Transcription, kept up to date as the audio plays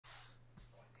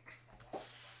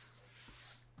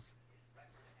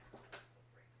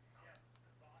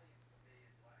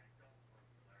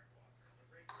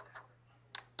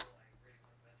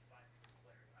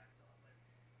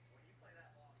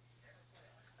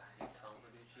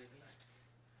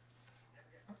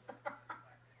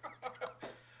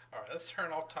let's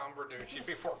turn off Tom Verducci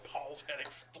before Paul's head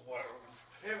explodes.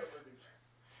 Damn it, Verducci.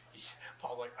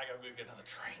 Paul's like, I gotta go get another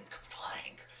train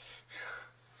clank.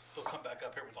 He'll come back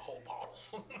up here with the whole bottle.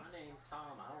 My name's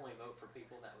Tom. I only vote for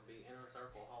people that would be Inner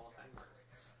Circle Hall of Famers.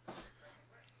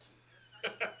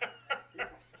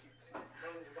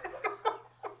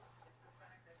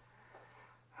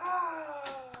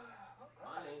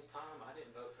 My name's Tom. I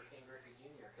didn't vote for King Griffey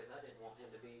Jr. because I didn't want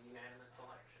him to be a unanimous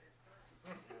selection.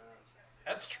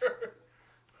 That's true.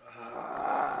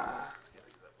 Let's get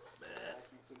these up a little bit.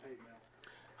 Some hate mail.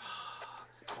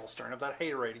 Paul's stirring up that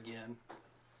haterade again.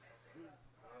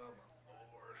 Oh my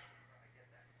lord.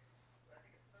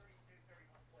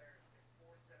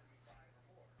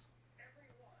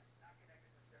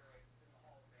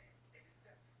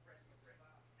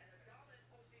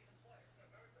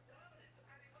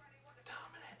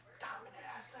 Dominant,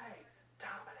 I say.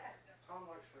 Dominant. Tom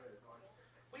likes Fred.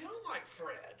 We all like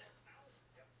Fred.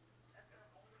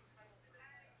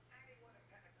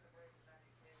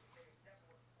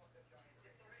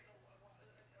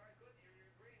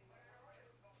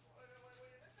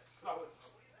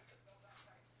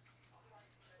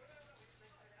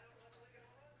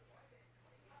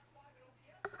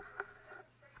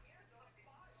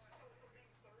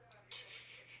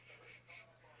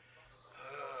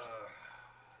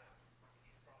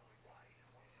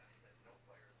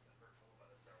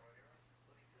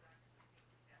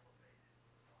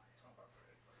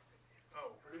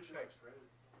 Hey, Fred.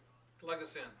 Plug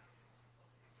us in.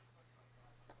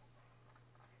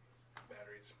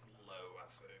 Battery's low, I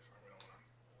say, so we don't want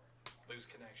to lose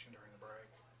connection during the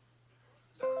break.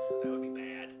 That would be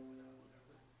bad. We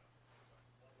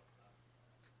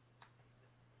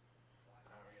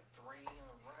got 3 in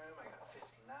the room. I got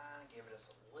 59. Give it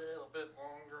us a little bit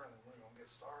longer, and then we're going to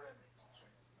get started.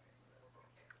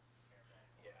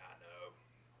 Yeah, I know.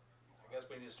 I guess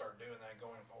we need to start doing that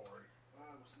going forward.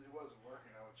 It wasn't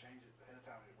working. I would change it ahead of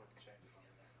time. It wouldn't change it. So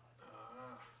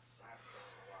I haven't done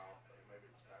it in a while. But maybe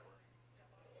it's not working.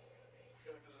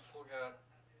 Yeah, because I still got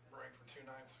break from 2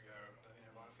 nights ago. Doesn't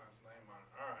even have last night's name on it.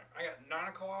 Alright, I got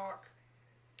 9 o'clock.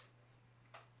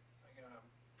 I got a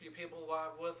few people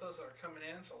live with us that are coming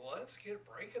in, so let's get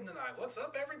breaking tonight. What's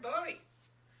up, everybody?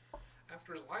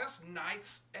 After his last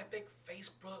night's epic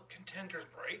Facebook contenders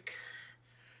break,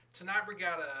 tonight we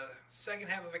got a second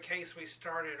half of a case we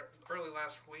started early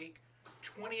last week.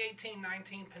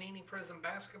 2018-19 Panini Prizm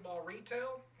basketball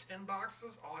retail. 10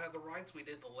 boxes. All had the rights. We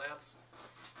did the lefts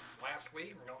last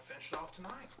week. We're going to finish it off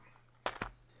tonight.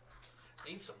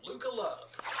 Need some Luka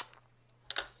love.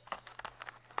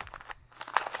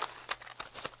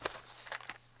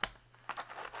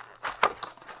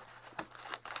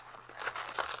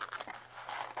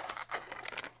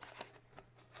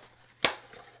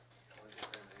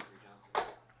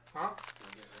 Huh?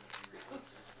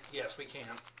 Yes, we can.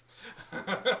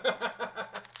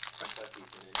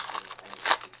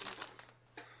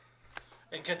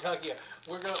 In Kentucky,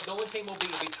 the only team will be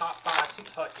top 5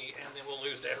 Kentucky, and then we'll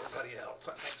lose to everybody else.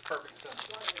 That makes perfect sense.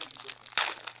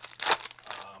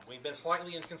 We've been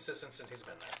slightly inconsistent since he's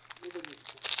been there.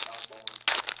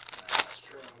 That's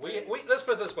true. Let's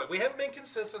put it this way: we haven't been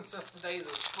consistent since the days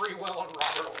of Sprewell and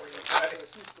Robert Ory. Okay?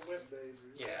 Since the web days.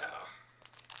 Yeah.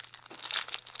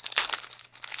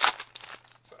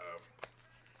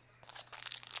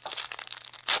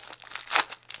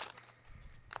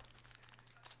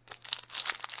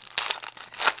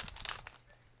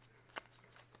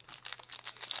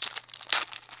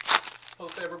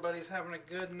 Hope everybody's having a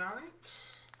good night.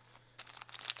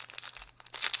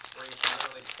 Bring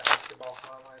some early basketball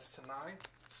highlights tonight.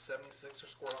 76ers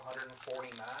scored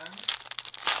 149.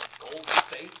 Golden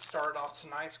State started off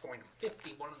tonight scoring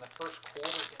 51 in the first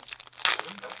quarter against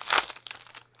Denver.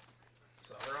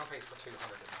 So they're on pace for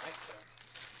 200 tonight. So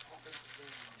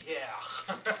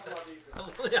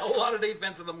yeah, a lot of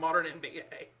defense in the modern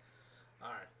NBA.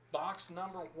 All right. Box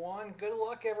number 1. Good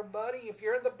luck, everybody. If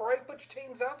you're in the break, put your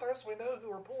teams out there so we know who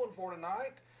we're pulling for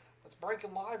tonight. Let's break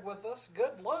them live with us.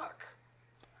 Good luck.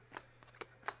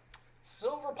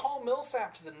 Silver Paul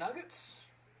Millsap to the Nuggets.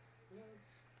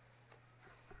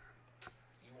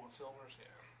 You want silvers?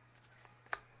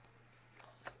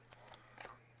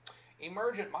 Yeah.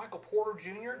 Emergent Michael Porter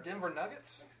Jr., Denver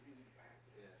Nuggets.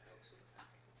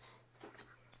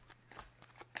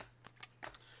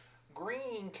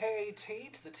 Green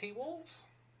KT to the T-Wolves.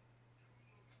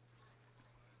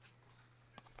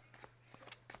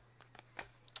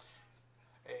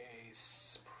 A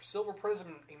Silver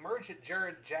Prizm Emergent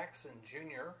Jared Jackson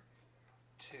Jr.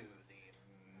 to the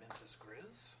Memphis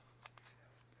Grizz.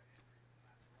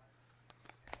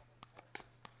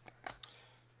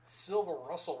 Silver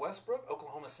Russell Westbrook,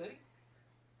 Oklahoma City.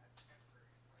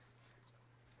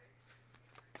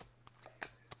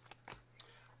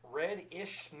 Red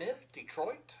Ish Smith,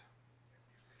 Detroit.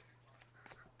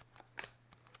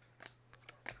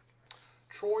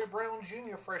 Troy Brown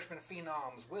Jr., Freshman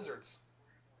Phenoms, Wizards.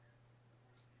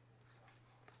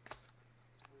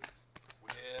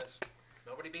 Wiz.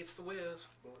 Nobody beats the Wiz.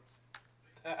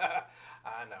 I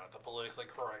know, the politically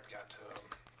correct got to him.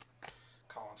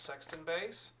 Colin Sexton,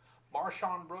 base.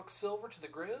 Marshawn Brooks, silver to the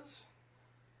Grizz.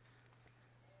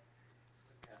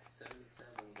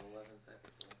 77 with 11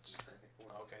 seconds left in the second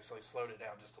quarter. Okay, so he slowed it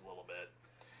down just a little bit.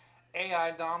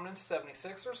 AI Dominance,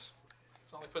 76ers.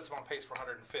 So only puts him on pace for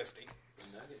 150. The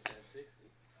Nuggets have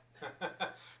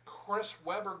 60. Chris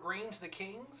Webber Green to the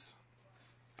Kings.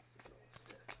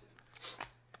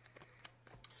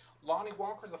 Lonnie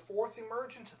Walker, the fourth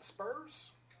emergent to the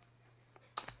Spurs.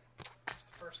 That's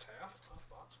the first half of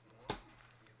box one.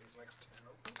 Get these next 10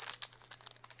 open.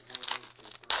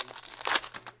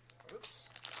 Oops.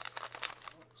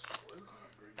 Oh, it was fluke.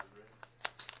 Good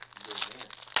man.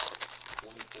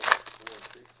 24, 4,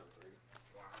 6 for 3.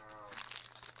 Wow.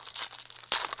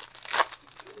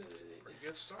 Pretty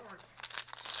good start.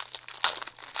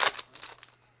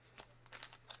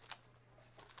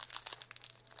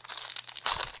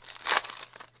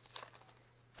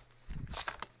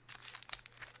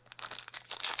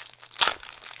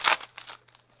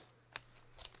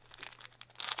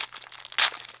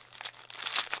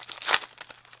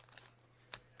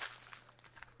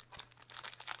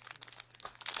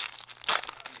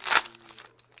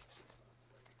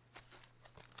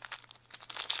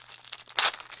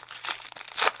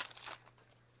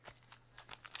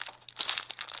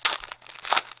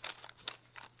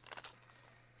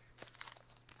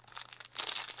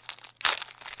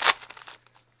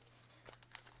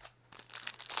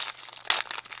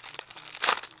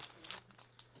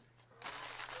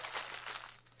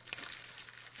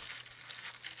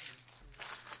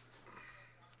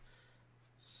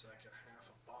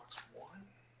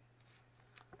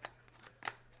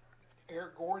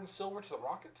 Eric Gordon, silver to the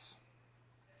Rockets.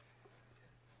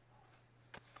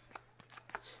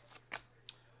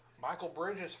 Michael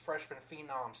Bridges, freshman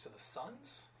Phenoms to the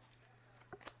Suns.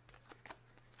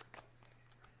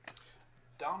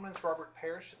 Dominance Robert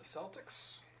Parrish to the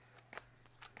Celtics.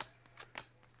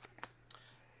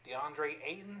 DeAndre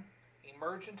Ayton,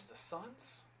 emergent to the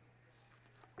Suns.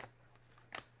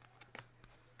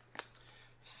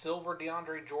 Silver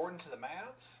DeAndre Jordan to the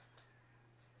Mavs.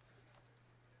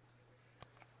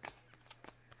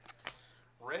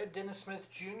 Red Dennis Smith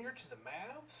Jr. to the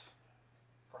Mavs.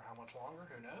 For how much longer?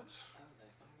 Who knows?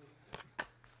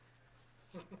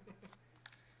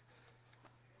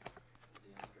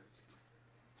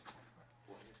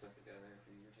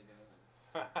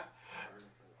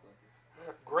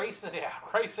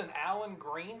 Grayson Allen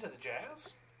Green to the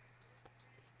Jazz.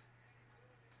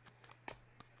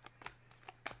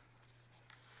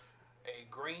 A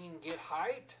green get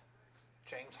height.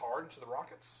 James Harden to the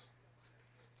Rockets.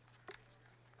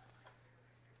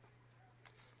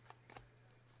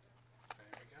 There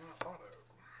we go.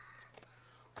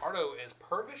 Auto is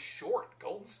Purvis Short,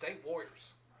 Golden State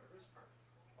Warriors.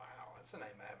 Wow, that's a name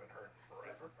I haven't heard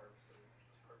forever.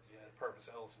 Yeah, Purvis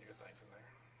Ellison you're thinking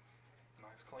there.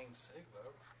 Nice clean sig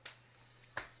though.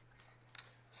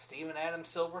 Steven Adams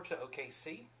Silver to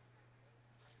OKC.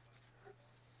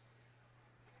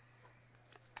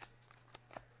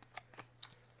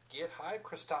 Get high,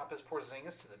 Kristaps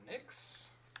Porzingis to the Knicks.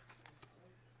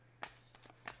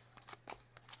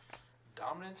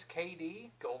 Dominance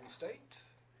KD, Golden State.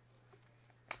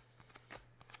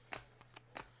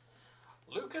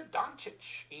 Luka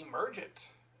Doncic, emergent,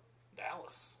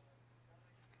 Dallas.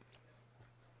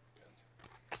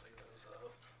 See those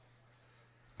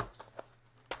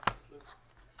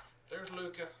There's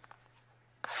Luka.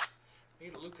 We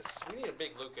need a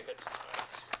big Luka hit tonight.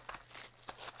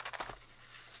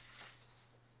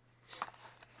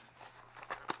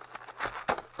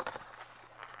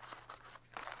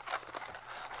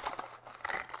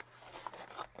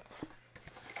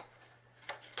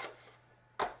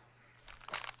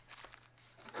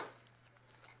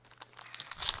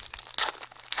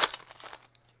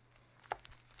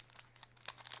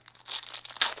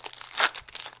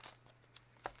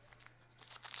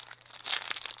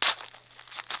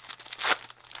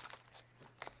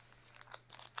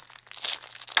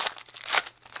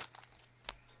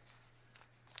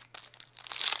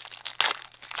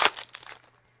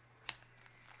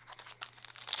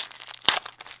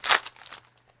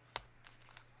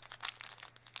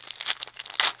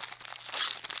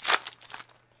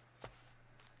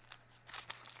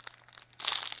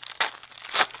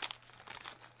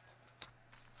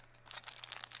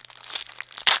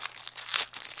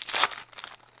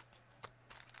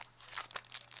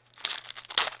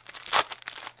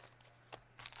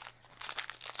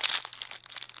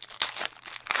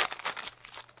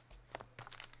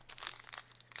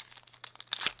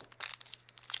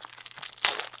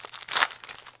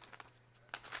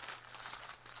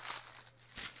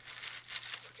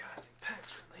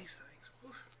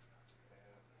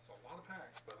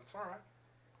 That's all right.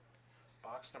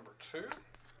 Box number 2.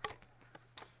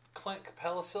 Clint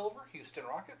Capella Silver, Houston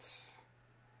Rockets.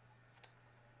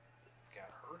 Got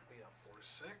her to be up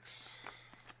 4-6.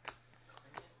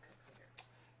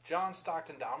 John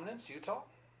Stockton Dominance, Utah.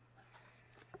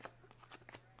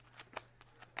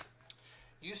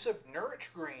 Yusuf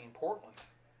Nurkic Green, Portland.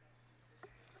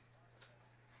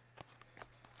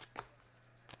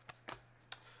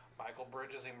 Michael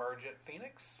Bridges Emergent,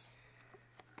 Phoenix.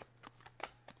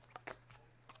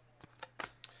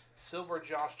 Silver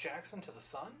Josh Jackson to the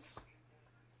Suns.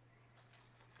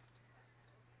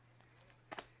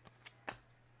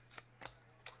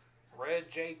 Red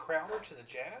Jay Crowder to the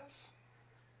Jazz.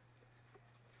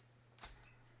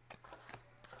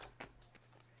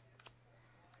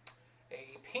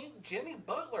 A pink Jimmy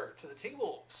Butler to the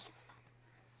T-Wolves.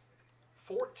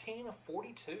 14 of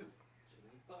 42. Jimmy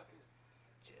Buckets.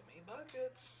 Jimmy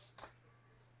Buckets.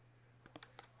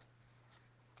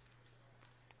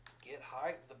 Get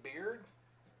hype, the beard.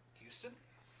 Houston.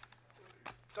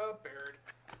 The beard.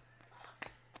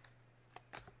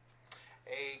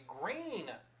 A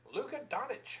green Luka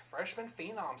Doncic, freshman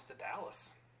phenoms to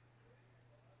Dallas.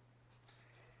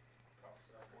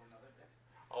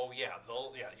 Oh yeah,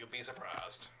 you'll be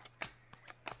surprised.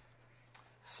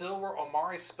 Silver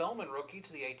Omari Spellman rookie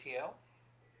to the ATL.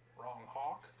 Wrong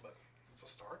Hawk, but it's a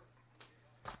start.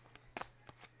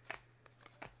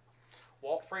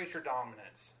 Walt Frazier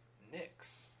Dominance,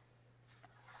 Knicks.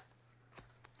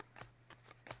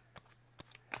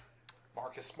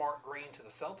 Marcus Smart green to the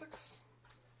Celtics.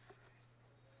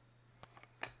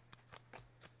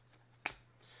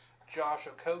 Josh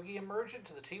Okogie Emergent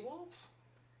to the T-Wolves.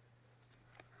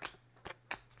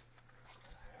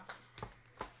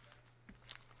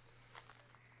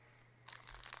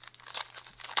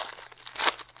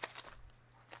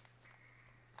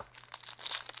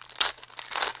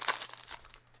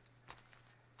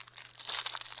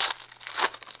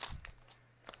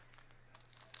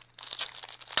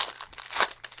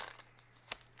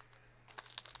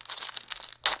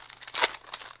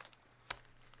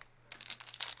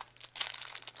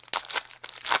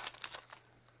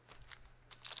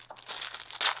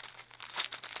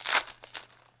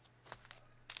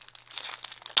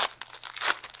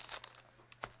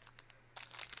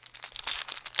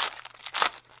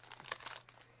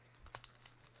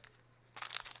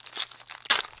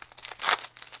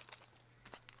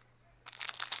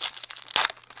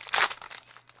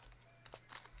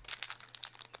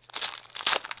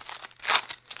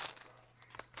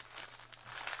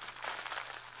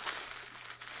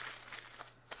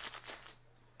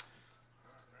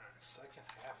 Second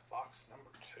half, box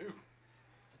number 2.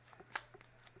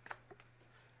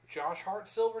 Josh Hart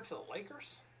Silver to the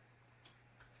Lakers.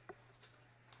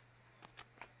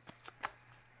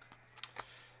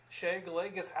 Shea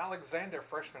Gilgeous-Alexander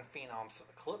freshman phenoms to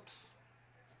the Clips.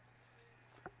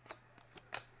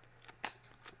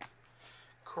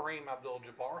 Kareem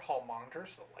Abdul-Jabbar Hall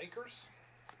monitors to the Lakers.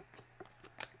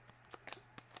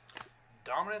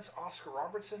 Dominance Oscar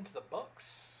Robertson to the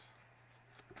Bucks.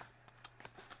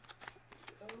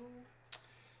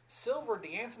 Silver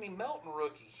DeAnthony Melton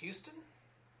rookie, Houston.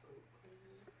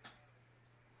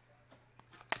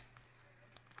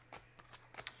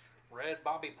 Red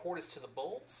Bobby Portis to the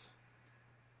Bulls.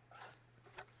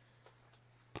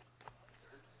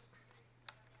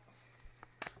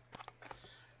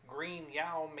 Green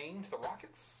Yao Ming to the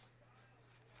Rockets.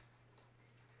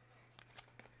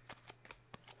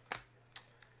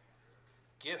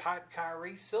 Get hype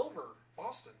Kyrie Silver,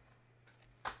 Boston.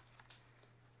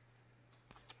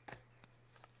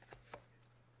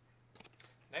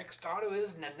 Next auto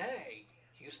is Nene,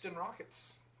 Houston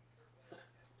Rockets.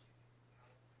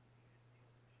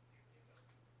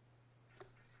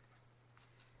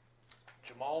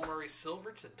 Jamal Murray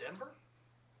Silver to Denver.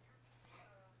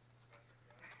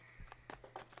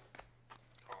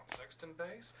 Colin Sexton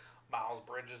base. Miles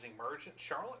Bridges Emergent,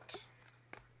 Charlotte.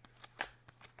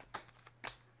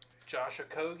 Josh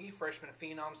Okogie, freshman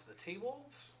phenoms to the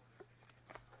T-Wolves.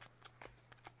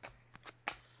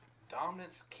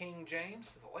 Dominance King James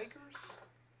to the Lakers.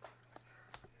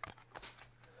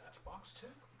 That's box 2.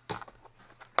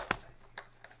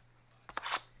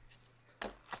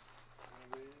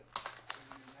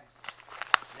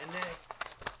 Nene.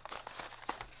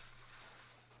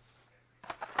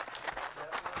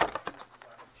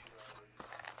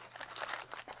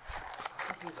 I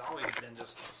think he's always been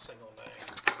just a single name.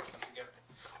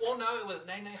 Well, no, it was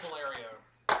Nene Hilario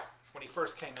when he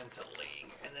first came into the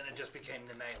league, and then it just became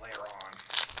Nene later on.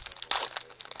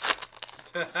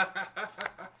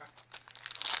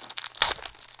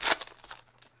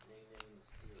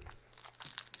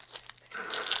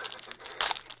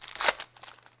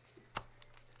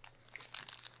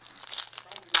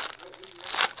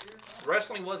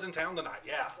 wrestling was in town tonight.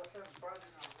 Yeah. That's surprising.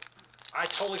 I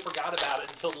totally forgot about it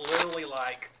until literally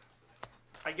like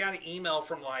I got an email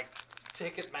from like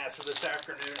Ticketmaster this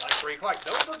afternoon at like 3 o'clock.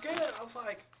 Don't forget. I was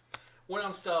like, went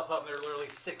on StubHub and there were literally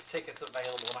 6 tickets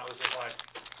available, and I was just like,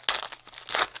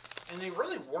 and they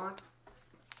really weren't.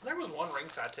 There was one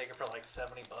ringside ticket for like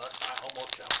 $70. I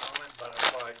almost jumped on it, but I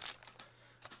was like,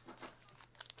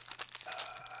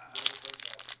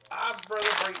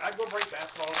 I'd go break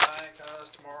basketball tonight because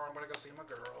tomorrow I'm gonna go see my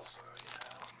girl. So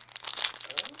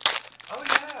Oh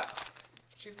yeah,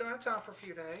 she's been out of town for a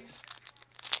few days.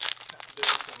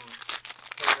 Doing some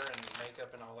hair and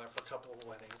makeup and all that for a couple of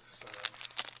weddings. So.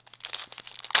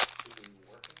 Will you be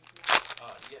working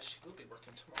tomorrow? Yes, she will be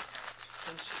working tomorrow night,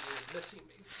 and she is missing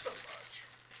me so much.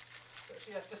 So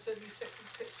she has to send me sexy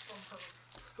pics from her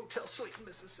hotel suite in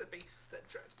Mississippi. That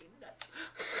drives me nuts.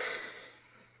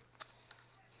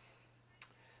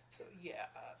 So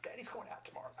yeah, Daddy's going out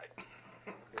tomorrow night.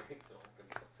 Great, so I'm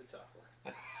gonna get some chocolate.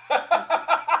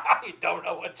 You don't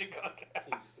know what you're gonna get.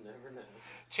 You just never know.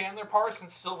 Chandler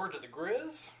Parsons silver to the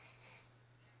Grizz.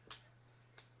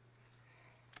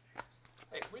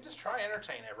 Hey, can we just try to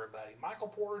entertain everybody? Michael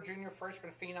Porter Jr.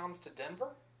 freshman phenoms to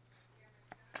Denver.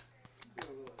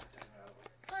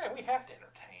 Hey, we have to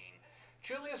entertain.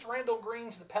 Julius Randle Green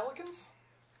to the Pelicans.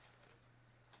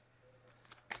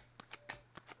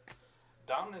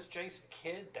 Dominus Jason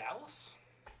Kidd, Dallas.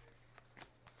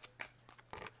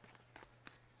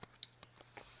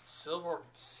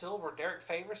 Silver Derek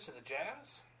Favors to the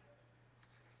Jazz.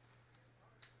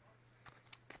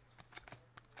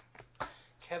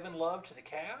 Kevin Love to the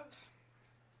Cavs.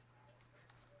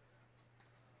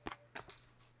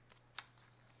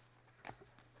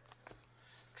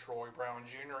 Troy Brown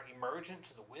Jr. Emergent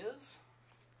to the Wiz.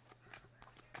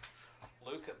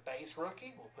 Luka base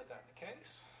rookie. We'll put that in the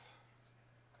case.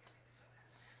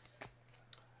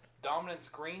 Dominance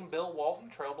Green, Bill Walton,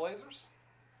 Trailblazers.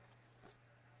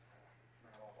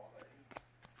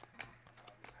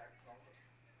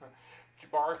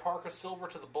 Jabari Parker silver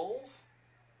to the Bulls.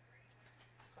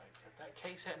 If that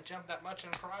case hadn't jumped that much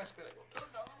in price, we'd go do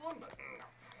another one, but no.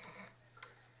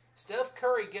 Steph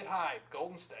Curry get hyped,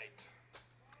 Golden State.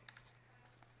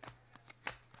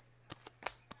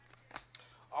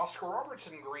 Oscar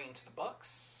Robertson green to the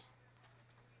Bucks.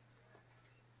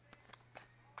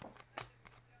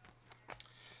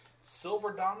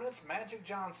 Silver dominance, Magic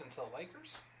Johnson to the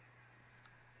Lakers.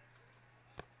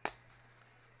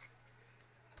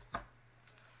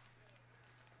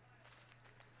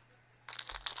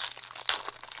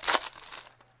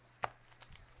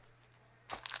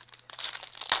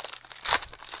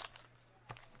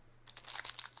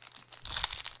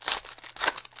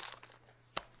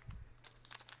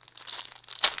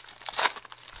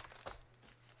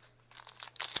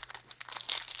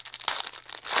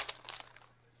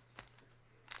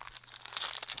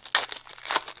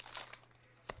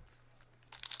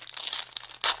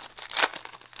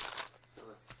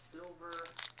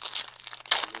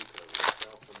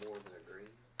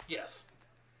 Yes.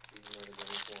 Even though they're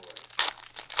going 4 ways.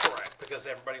 Correct, because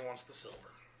everybody wants the silver.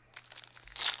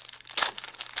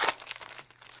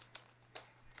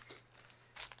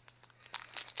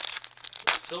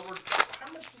 Silver,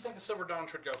 how much do you think a silver Dawn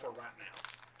should go for right now?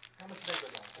 How much do you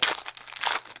think they're going for?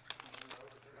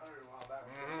 Over 300 a while back.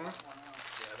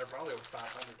 Yeah, they're probably over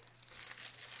 500.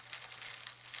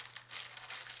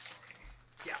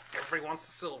 Yeah, everybody wants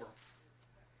the silver.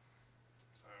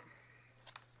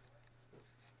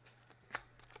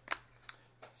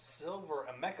 Silver,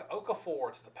 Emeka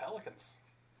Okafor to the Pelicans.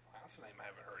 Wow, that's a name I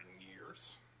haven't heard in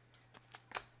years.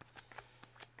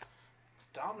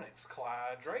 Dominic's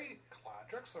Clyde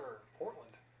Drexler,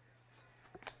 Portland.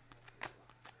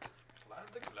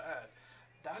 Clyde the Glad.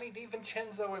 Donnie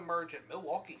DiVincenzo Emergent,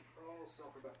 Milwaukee. Oh,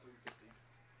 silver about 350.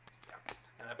 Yeah.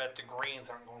 And I bet the greens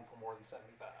aren't going for more than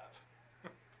 75.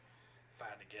 If I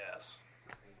had to guess.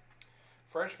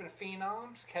 Freshman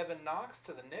Phenoms, Kevin Knox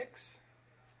to the Knicks.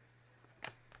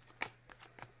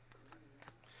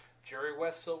 Jerry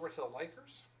West silver to the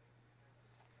Lakers.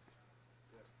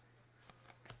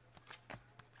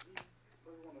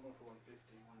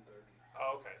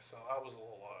 Oh, okay, so I was a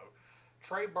little low.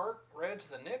 Trey Burke red to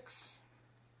the Knicks.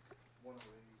 We're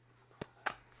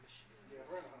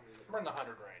in the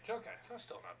 100 range. Okay, so that's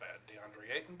still not bad.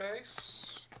 DeAndre Ayton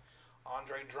base.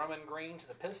 Andre Drummond green to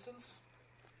the Pistons.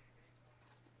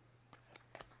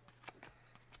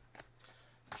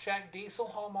 Shaq Diesel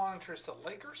hall monitors to the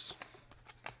Lakers.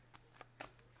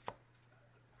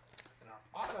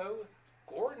 Auto,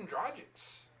 Gordon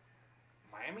Dragic,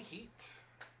 Miami Heat.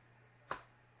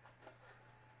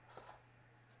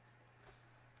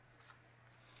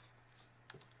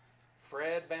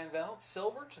 Fred Van Velt,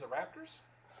 silver to the Raptors.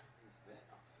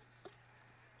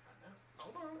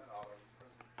 Hold on.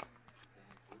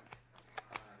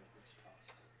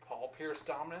 Paul Pierce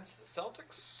dominance to the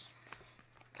Celtics.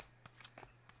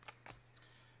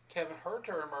 Kevin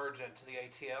Herter emergent to the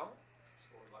ATL.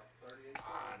 Scored like 38.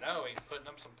 I know, he's putting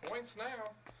up some points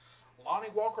now. Lonnie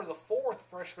Walker the fourth,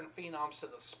 freshman phenoms to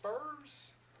the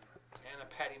Spurs. And a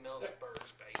Patty Mills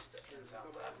Spurs base that ends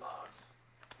out that box.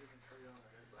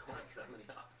 So many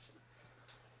options.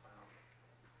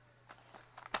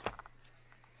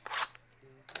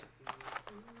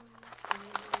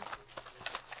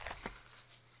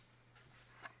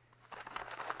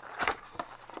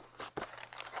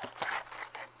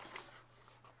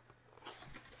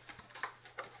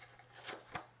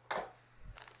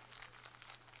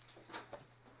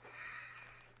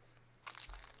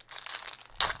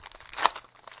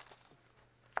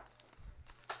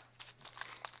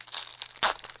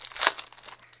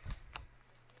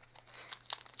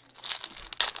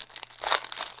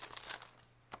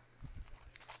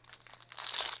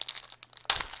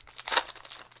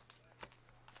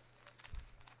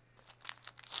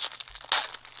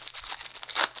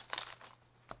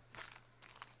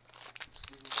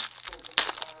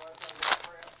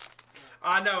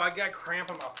 I know, I got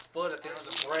cramp in my foot at the end of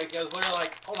the break. I was literally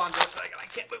like, hold on just a second, I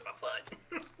can't move my foot.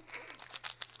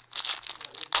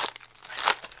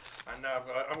 I know,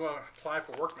 I'm going to apply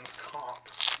for workman's comp.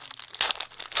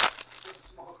 It's a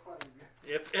small claim.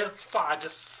 It's fine,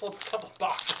 just slip a couple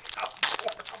boxes out the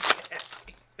door and I'll be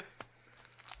happy.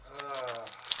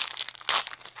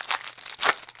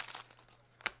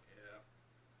 Yeah.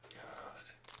 God.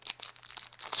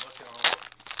 Looking on the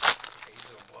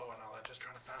pages of blow and all that, just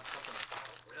trying to find something about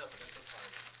a rip. And it's just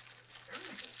like,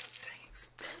 everything's just so dang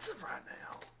expensive right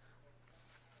now.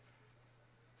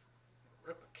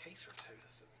 Rip a case or two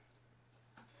just to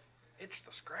itch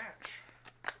the scratch.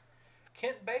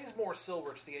 Kent Bazemore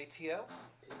silver to the ATL.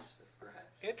 Itch the scratch.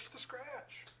 Itch the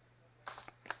scratch.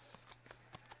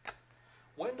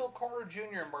 Wendell Carter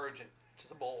Jr. emergent to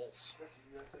the Bulls. That's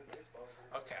a USA baseball.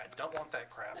 Okay, I don't want that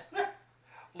crap.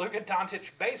 Luka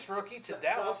Doncic base rookie to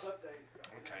Dallas.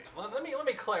 Okay, let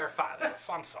me clarify this.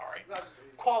 I'm sorry.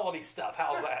 Quality stuff.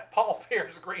 How's that? Paul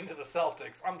Pierce green to the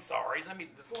Celtics. I'm sorry. Let me.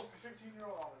 It's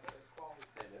 15-year-old on it. It's quality.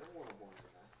 Hey, they're one of one for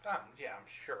that. Yeah, I'm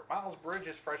sure. Miles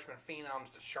Bridges freshman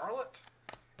phenoms to Charlotte.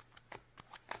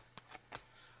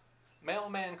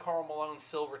 Mailman Karl Malone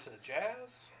silver to the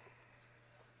Jazz.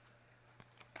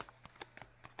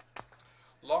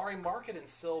 Laurie Market in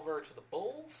silver to the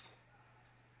Bulls.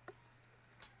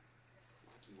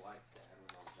 Mikey White's dad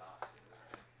was on Jock's.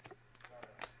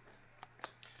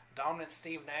 Dominant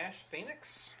Steve Nash,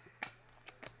 Phoenix.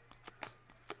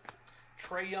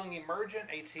 Trae Young emergent,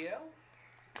 ATL.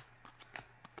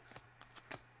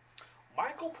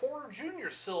 Michael Porter Jr.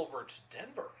 silver to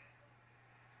Denver.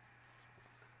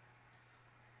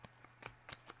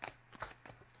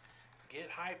 Get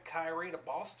hype Kyrie to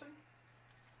Boston.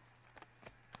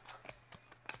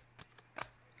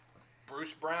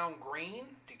 Bruce Brown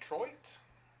green, Detroit.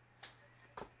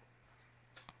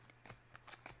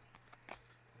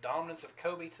 Dominance of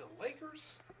Kobe to the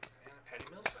Lakers. And a Patty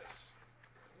Mills base.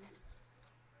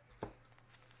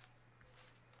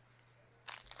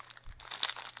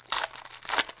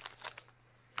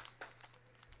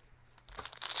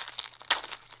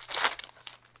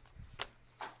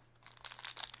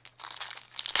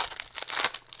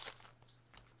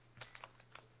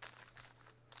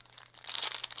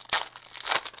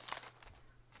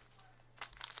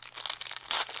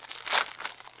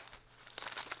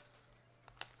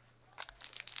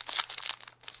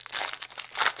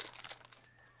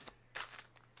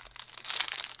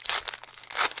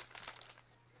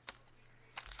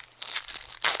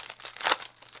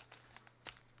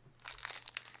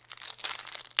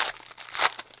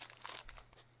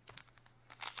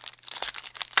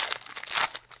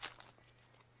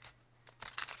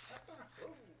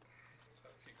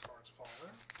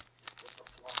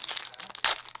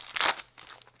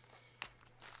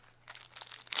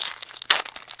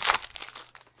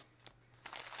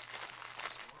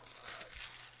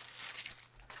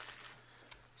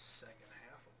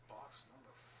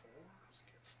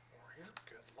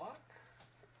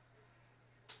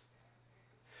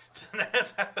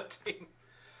 Nets have a team.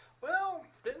 Well,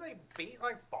 didn't they beat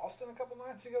like Boston a couple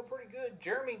nights ago pretty good?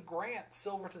 Jeremy Grant,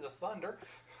 silver to the Thunder.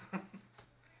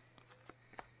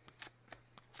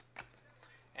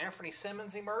 Anthony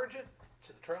Simmons emergent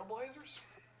to the Trailblazers.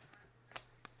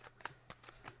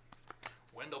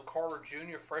 Wendell Carter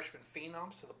Jr. freshman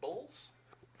phenoms to the Bulls.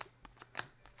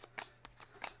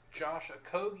 Josh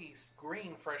Okogie's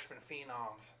green freshman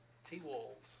phenoms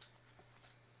T-Wolves.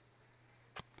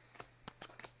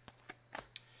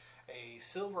 A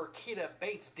silver Keita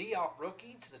Bates Diop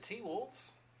rookie to the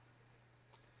T-Wolves.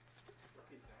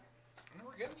 And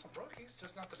we're getting some rookies,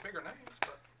 just not the bigger names,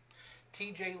 but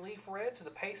TJ Leaf Red to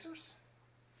the Pacers.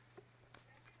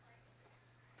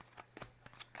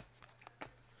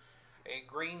 A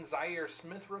green Zaire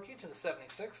Smith rookie to the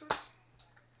 76ers.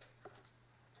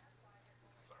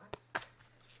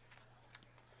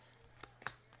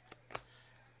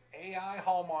 AI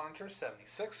Hall Monitor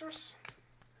 76ers.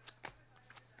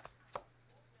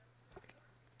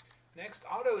 Next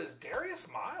auto is Darius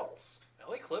Miles,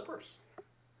 LA Clippers.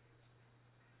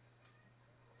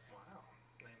 Wow,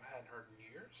 name I hadn't heard in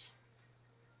years.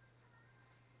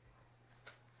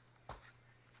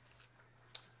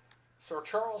 Sir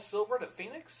Charles Silver to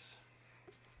Phoenix.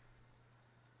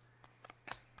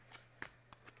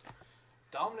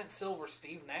 Dominant Silver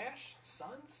Steve Nash,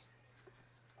 Suns.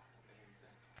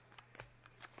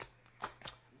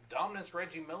 Dominance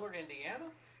Reggie Miller,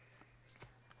 Indiana.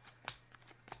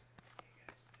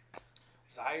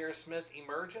 Zaire Smith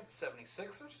Emergent,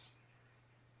 76ers.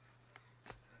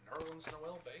 And Nerlens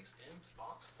Noel base ends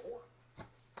box 4.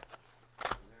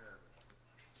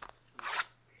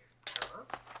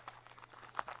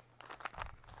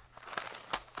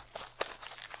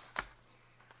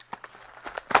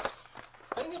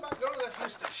 Thinking about going to that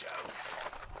Houston show.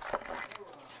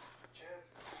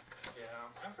 Yeah,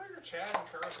 I figured Chad and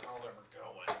Curtis and all them are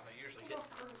going. They usually get.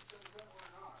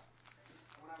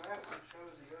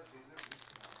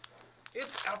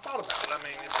 It's. I thought about it. I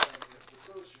mean, it's.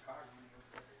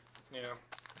 Yeah.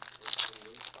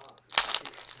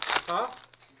 Huh?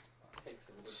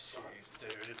 Jeez,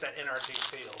 dude, it's at NRG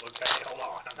Field. Okay, hold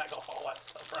on. I'm not gonna haul that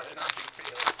stuff right at NRG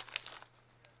Field.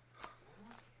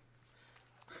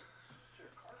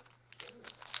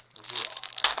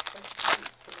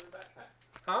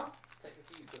 Huh?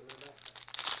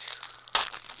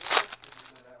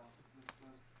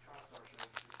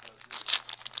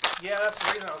 Yeah, that's the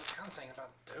reason I was kind of thinking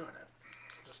about doing it.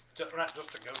 Just not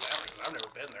just to go down because I've never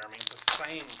been there. I mean, it's the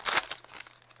same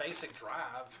basic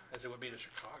drive as it would be to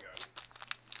Chicago.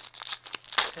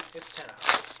 It's 10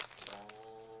 hours.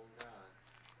 Long drive.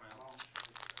 Well,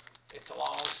 it's a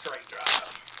long straight drive.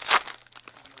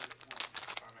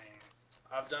 I mean,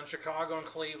 I've done Chicago and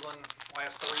Cleveland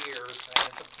last 3 years, and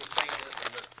it's the same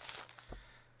distance.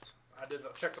 I did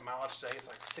check the mileage today. It's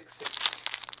like 660.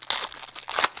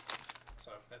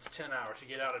 So that's 10 hours. You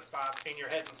get out at 5, and you're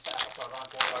heading south. So I don't have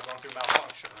to worry about going through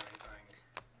malfunction or anything.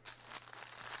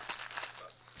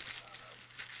 But,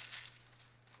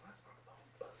 that's not the phone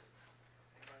buzzing.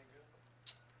 Anybody good?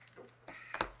 Nope.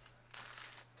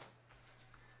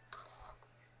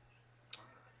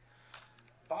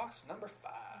 Box number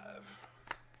 5.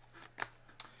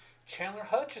 Chandler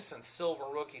Hutchison, silver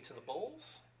rookie to the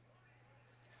Bulls.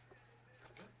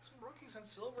 Some rookies in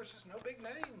silver, just no big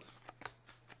names.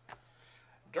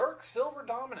 Dirk, silver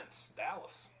dominance,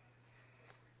 Dallas.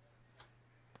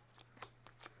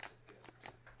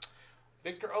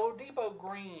 Victor Oladipo,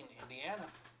 green, Indiana.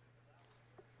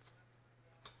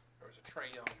 There's a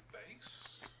Trae Young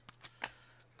base.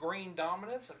 Green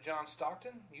dominance of John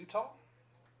Stockton, Utah.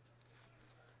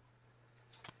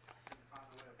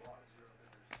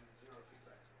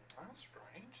 That's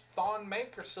strange. Thon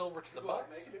Maker, silver to the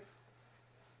Bucks. Negative.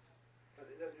 But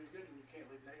it doesn't do good when you can't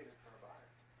leave negative for a buyer.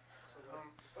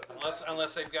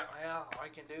 Unless they've got, well, all I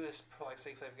can do is like see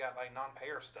if they've got like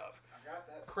non-payer stuff. I got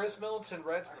that. Chris Middleton,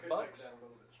 red to the Bucks. That a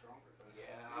little bit stronger, but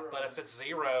Yeah, but if it's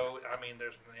 0, I mean,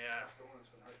 there's yeah.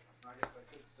 I guess they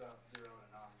could stop 0 and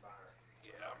a non-buyer.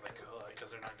 Yeah, they could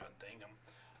because they're not going to ding them.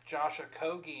 Josh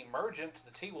Okogie, emergent to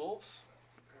the T-Wolves.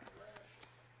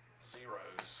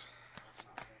 0s.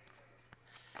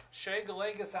 Shea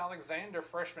Gilgeous-Alexander,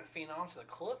 freshman phenom to the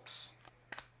Clips.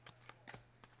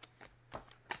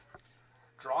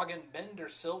 Dragan Bender,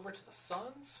 silver to the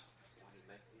Suns.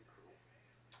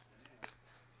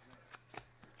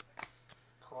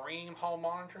 Kareem Hall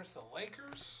monitors to the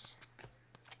Lakers.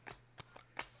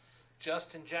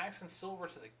 Justin Jackson, silver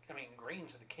to the, green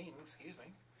to the Kings, excuse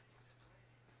me.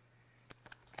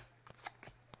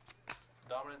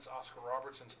 Dominance, Oscar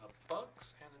Robertson to the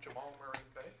Bucks, and a Jamal Murray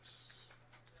base.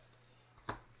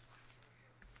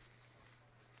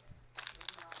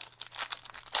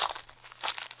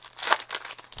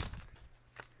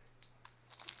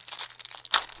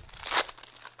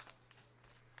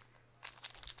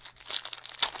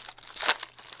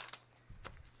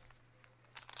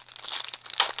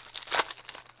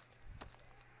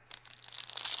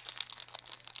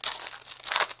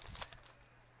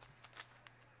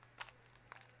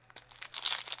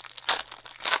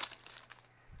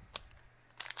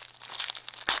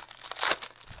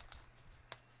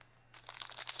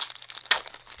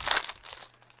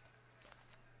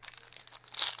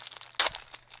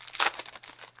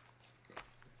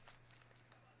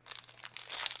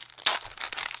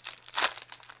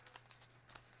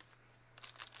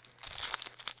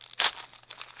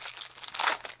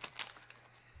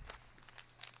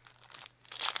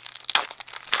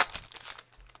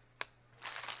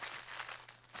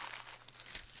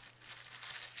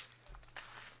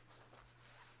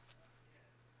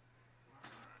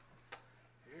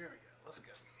 Let's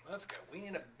go. Let's go. We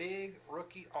need a big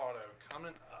rookie auto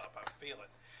coming up. I feel it.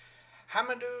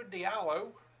 Hamidou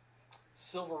Diallo,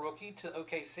 silver rookie to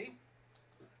OKC. I'm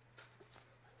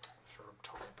sure I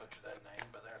totally butchered that name,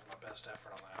 but there's my best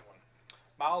effort on that one.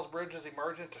 Miles Bridges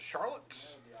emergent to Charlotte.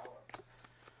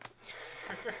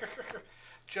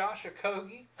 Josh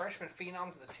Okogie, freshman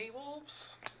phenom to the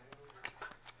T-Wolves.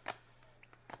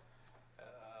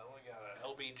 We got a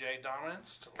LBJ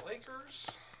dominance to the Lakers.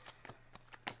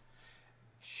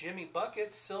 Jimmy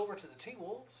Bucket, silver to the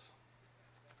T-Wolves.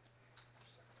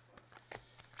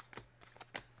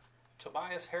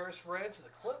 Tobias Harris, red to the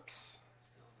Clips.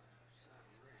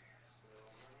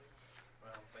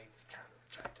 Well, they kind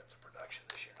of jacked up the production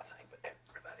this year, I think, but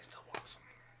everybody still wants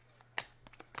them.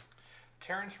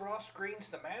 Terrence Ross, green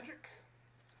to the Magic.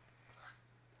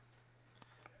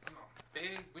 Come on,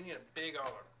 big. We need a big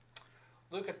auto.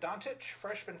 Luka Doncic,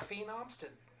 freshman phenoms to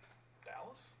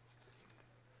Dallas.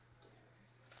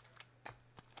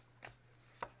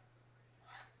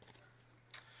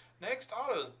 Next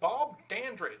auto is Bob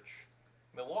Dandridge,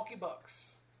 Milwaukee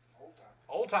Bucks.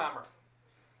 Old timer.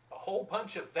 A whole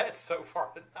bunch of vets so far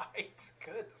tonight.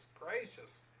 Goodness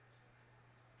gracious.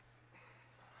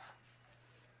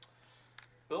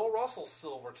 Bill Russell,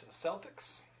 silver to the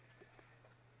Celtics.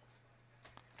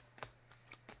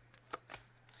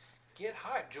 Get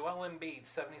hype, Joel Embiid,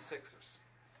 76ers.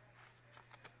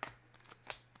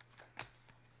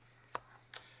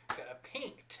 Got a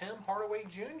pink, Tim Hardaway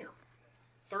Jr.,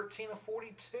 13 of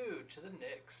 42 to the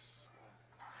Knicks.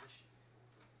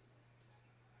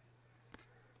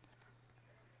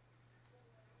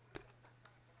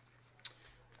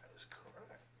 That is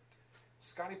correct.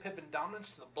 Scottie Pippen dominance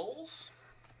to the Bulls.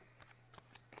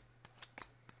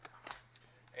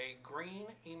 A green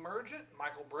emergent,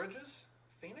 Michael Bridges,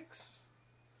 Phoenix.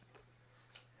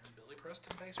 And Billy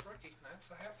Preston base rookie. That's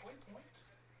the halfway point.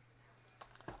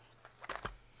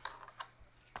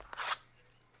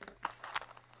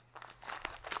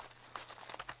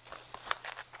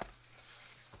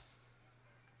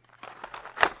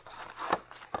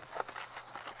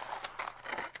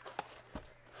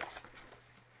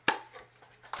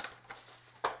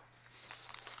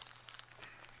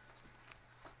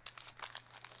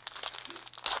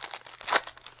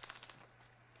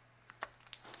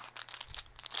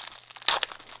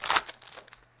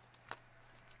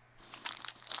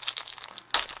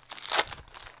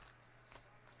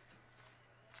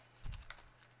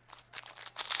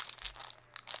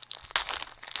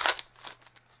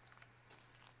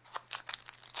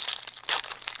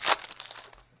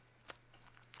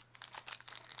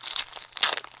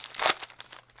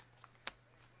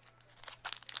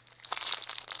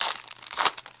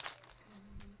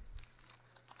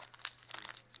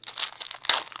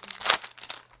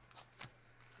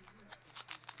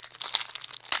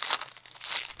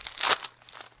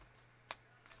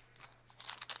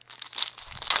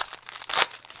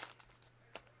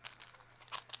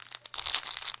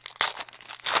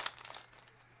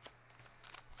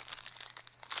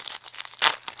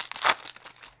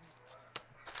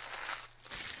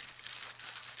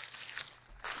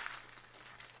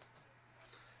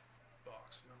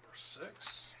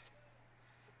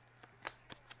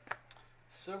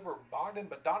 Silver Bogdan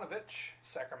Bogdanovic,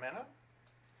 Sacramento.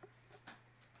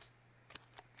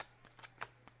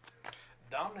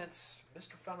 Dominance,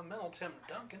 Mr. Fundamental, Tim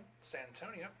Duncan, San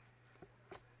Antonio.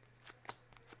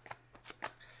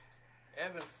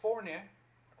 Evan Fournier,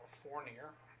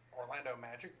 Orlando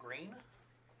Magic, green.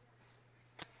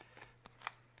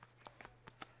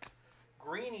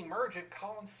 Green emergent,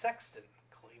 Colin Sexton,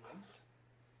 Cleveland.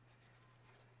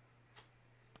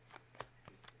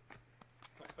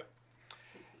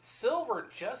 Silver,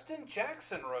 Justin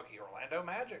Jackson, rookie, Orlando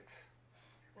Magic.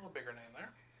 A little bigger name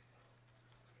there.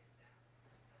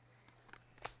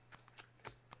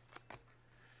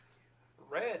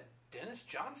 Red, Dennis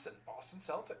Johnson, Boston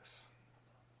Celtics.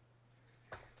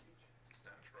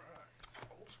 That's right.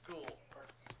 Old school.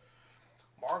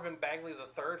 Marvin Bagley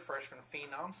III, freshman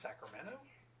phenom, Sacramento.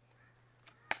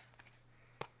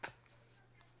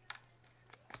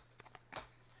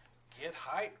 Get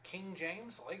hype, King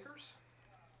James, Lakers.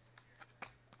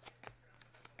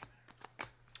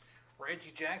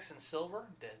 Reggie Jackson, silver,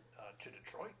 to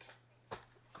Detroit.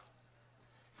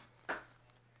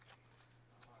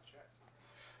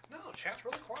 No, chat's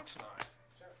really quiet tonight.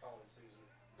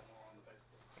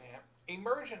 Yeah.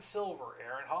 Emergent silver,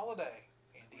 Aaron Holiday,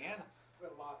 Indiana. We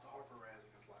had lots of Harper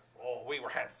razzing this last night. Oh,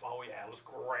 oh yeah, it was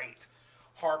great.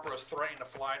 Harper was threatening to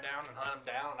fly down and hunt him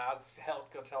down, and I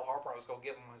helped go tell Harper I was going to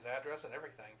give him his address and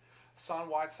everything. Son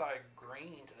Whiteside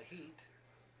green to the Heat.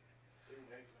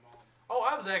 Oh,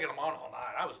 I was egging them on all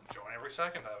night. I was enjoying every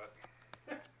second of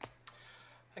it.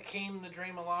 Hakeem the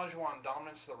Dream Olajuwon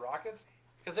dominance of the Rockets.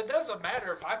 Because it doesn't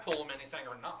matter if I pull them anything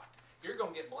or not. You're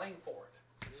going to get blamed for it.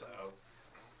 So.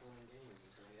 Playing games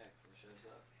until he actually shows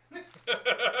up.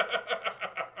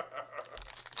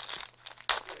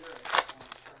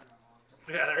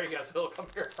 Yeah, there you go. So he'll come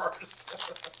here first.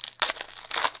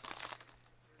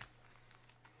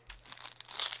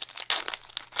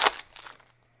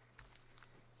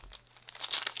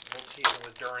 We'll tease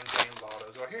with Duran James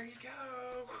autos. Well, here you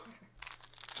go.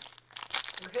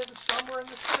 We're heading somewhere in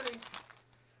the city.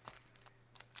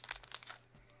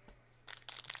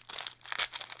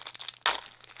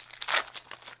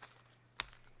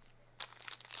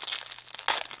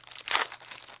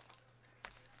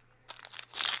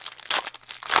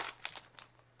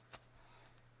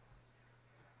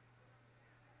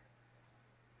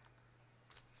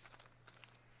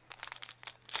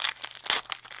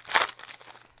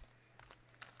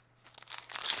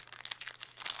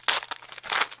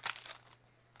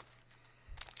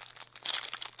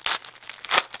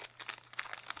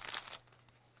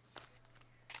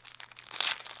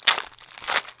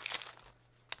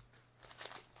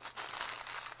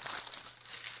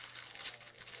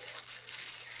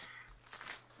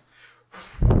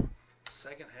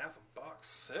 Second half of box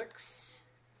 6.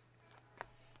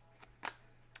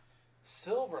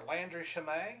 Silver, Landry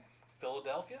Shamet,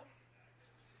 Philadelphia.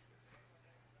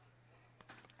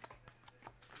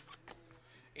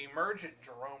 Emergent,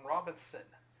 Jerome Robinson,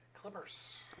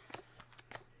 Clippers.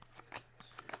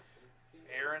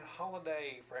 Aaron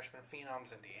Holiday, Freshman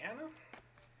Phenoms, Indiana.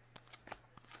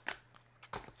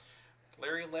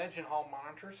 Larry Legend, Hall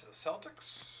Monitors to the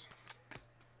Celtics.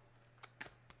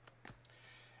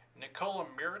 Nikola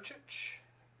Mirotic,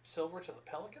 silver to the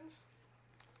Pelicans.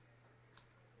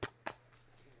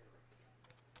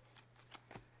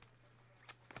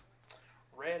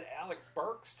 Red Alec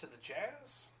Burks to the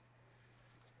Jazz.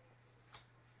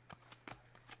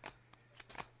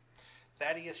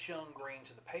 Thaddeus Young green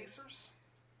to the Pacers.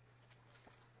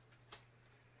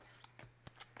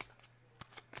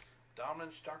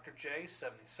 Dominance Dr. J,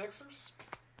 76ers.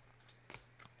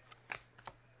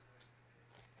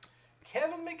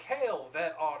 Kevin McHale,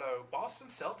 vet auto, Boston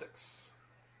Celtics.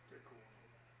 Pretty cool.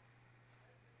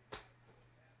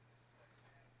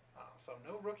 So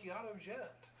no rookie autos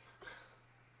yet.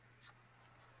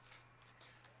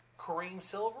 Kareem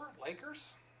Silver,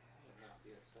 Lakers. I would not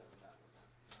be upset with that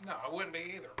one. No, I wouldn't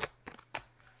be either.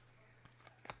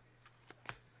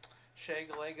 Shea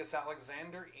Gilgeous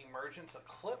Alexander, Emergence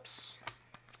Eclipse.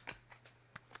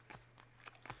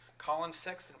 Colin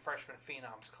Sexton, Freshman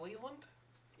Phenoms, Cleveland.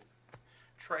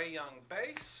 Trae Young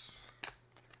base.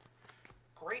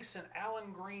 Grayson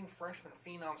Allen Green, Freshman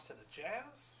Phenoms to the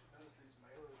Jazz. Notice these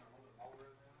mailers are a little bit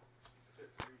older now. Fit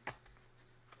 3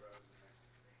 rows in there.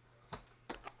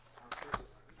 I'm sure it's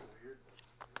weird, but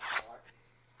I like it.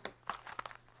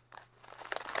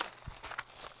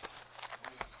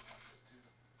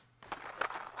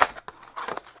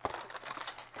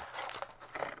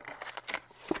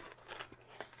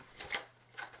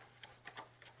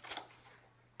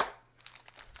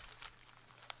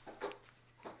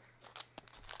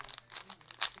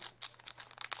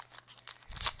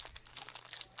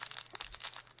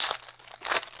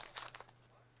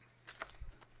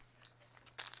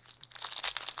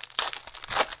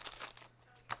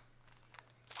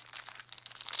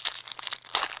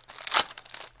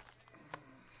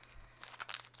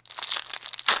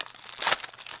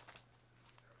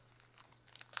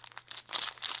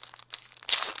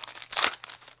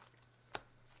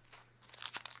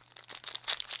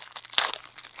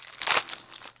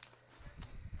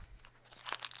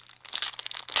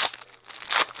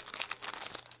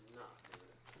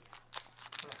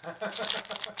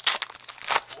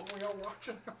 What were y'all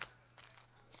watching? Oh,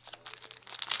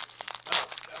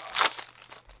 gosh.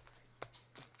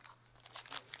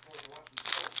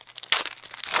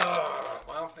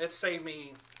 Well, it saved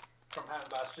me from having to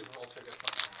buy Super Bowl tickets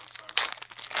beforehand, so.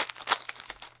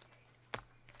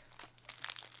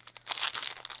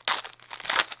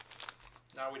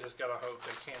 Now we just gotta hope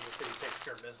that Kansas City takes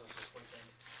care of business this weekend.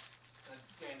 And a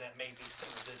game that may be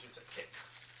single digits at kick.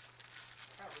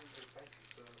 I really do think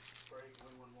it's spray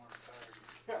when one more tired.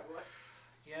 Yeah, what?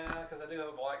 Yeah, because I do have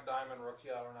a Black Diamond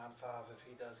rookie auto 95. If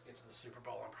he does get to the Super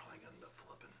Bowl, I'm probably going to end up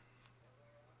flipping.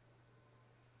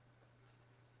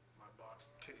 I bought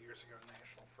 2 years ago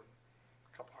National for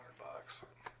a couple $100.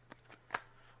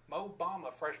 Mo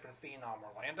Bamba, Freshman Phenom,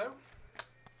 Orlando.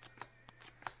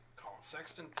 Colin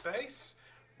Sexton, base.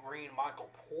 Green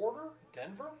Michael Porter,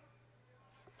 Denver.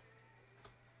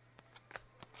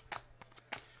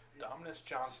 Dominus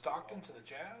John Stockton to the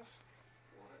Jazz.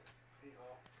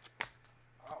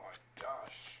 Oh my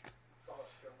gosh.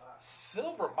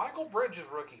 Silver Michael Bridges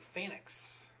rookie,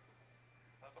 Phoenix.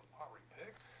 Another lottery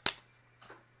pick.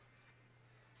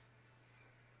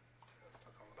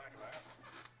 That's on the back of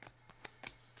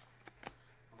that.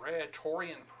 Red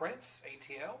Torian Prince,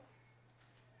 ATL.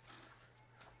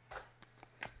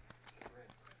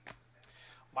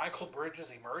 Michael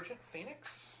Bridges Emergent,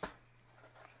 Phoenix.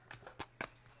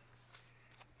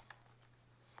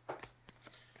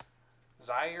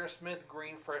 Zaire Smith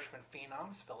Green Freshman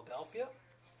Phenoms, Philadelphia.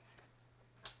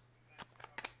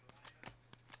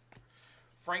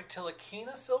 Frank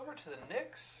Tilakina Silver to the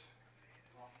Knicks.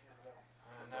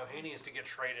 No, he needs to get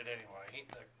traded anyway. They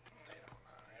don't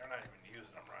know. They're not even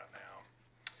using him right now.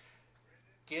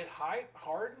 Get hype,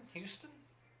 Harden, Houston.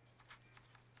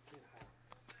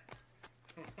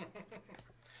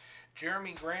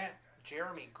 Jeremy Grant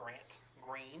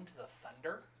Green to the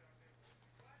Thunder.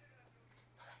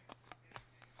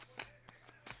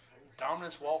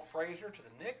 Dominus Walt Frazier to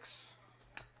the Knicks.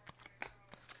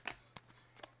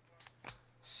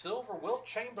 Silver Wilt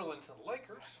Chamberlain to the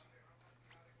Lakers.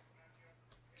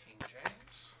 King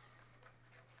James.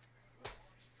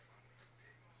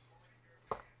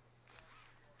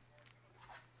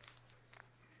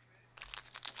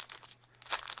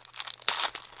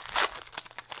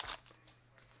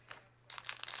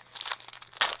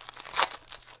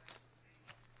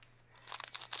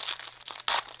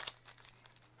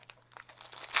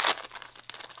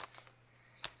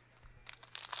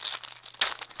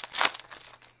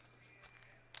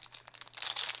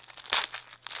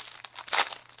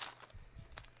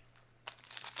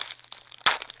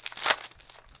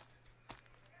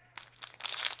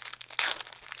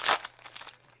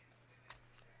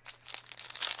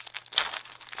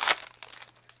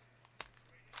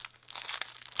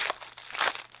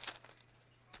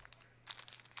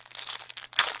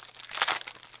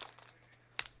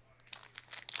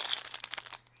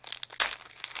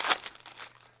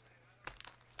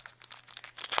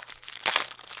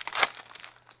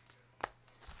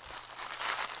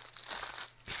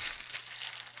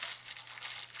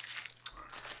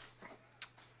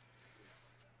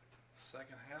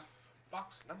 Second half,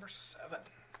 box number 7.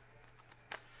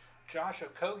 Josh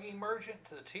Okogie Emergent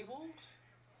to the T-Wolves.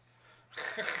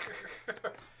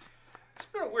 It's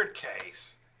been a weird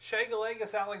case. Shai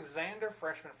Gilgeous-Alexander,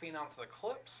 freshman phenom to the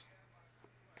Clips.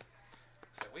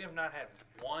 So we have not had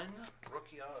one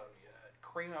rookie auto yet.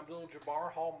 Kareem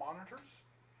Abdul-Jabbar Hall monitors.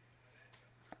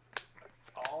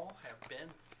 All have been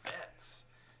vets.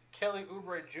 Kelly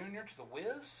Oubre Jr. to the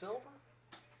Wiz, silver.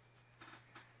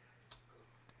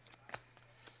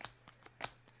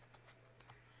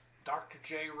 Dr.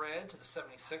 J. Red to the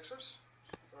 76ers.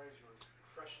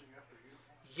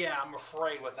 Yeah, I'm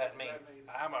afraid what that means.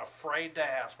 I'm afraid to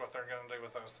ask what they're going to do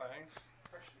with those things.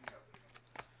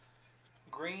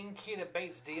 Green Keita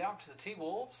Bates Diop to the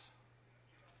T-Wolves.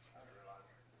 I didn't realize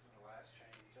this is the last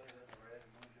change. They had the red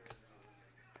and one jersey.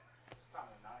 It's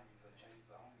probably the 90s they changed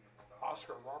the home.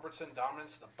 Oscar Robertson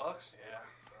Dominance to the Bucks. Yeah.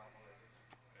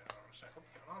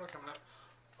 Auto coming up.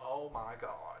 Oh my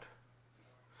God.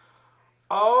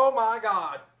 Oh my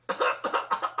God.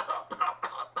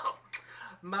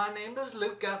 My name is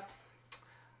Luca.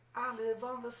 I live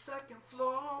on the second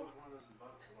floor.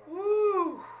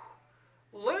 Woo!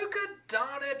 Luka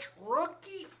Doncic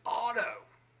rookie auto.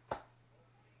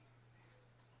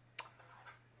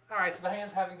 Alright, so the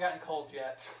hands haven't gotten cold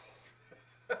yet.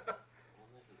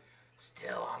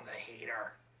 Still on the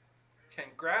heater.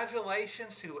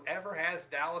 Congratulations to whoever has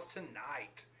Dallas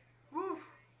tonight. Woo!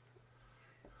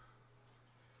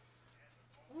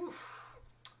 Woo.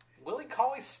 Willie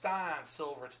Cauley-Stein,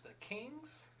 silver to the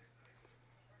Kings.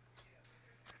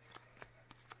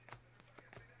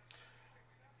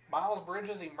 Miles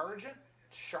Bridges, Emergent,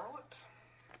 Charlotte.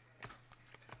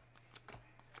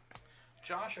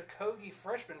 Josh Okogie,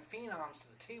 freshman phenoms to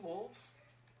the T-Wolves.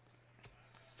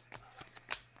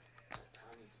 That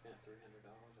time you spent $300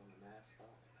 on the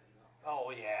mascot.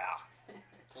 Oh, yeah.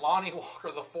 Lonnie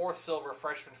Walker, the fourth silver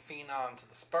freshman phenom to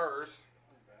the Spurs.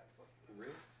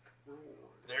 Risk reward.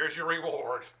 There's your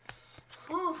reward.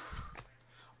 Whew.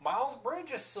 Miles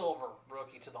Bridges, silver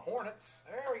rookie to the Hornets.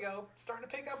 There we go. Starting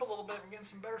to pick up a little bit. We're getting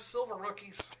some better silver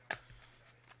rookies.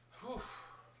 Whew.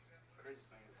 The craziest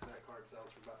thing is that card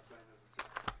sells for about the same as the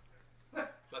silver.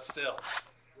 But still,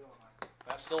 Nice.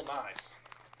 that's still nice.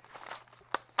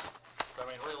 I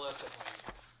mean, realistically,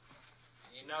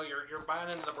 you know you're buying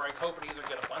into the break, hoping to either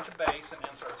get a bunch of base and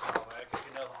inserts and all that, because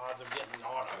you know the odds of getting the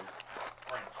auto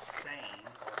are insane,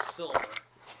 or silver.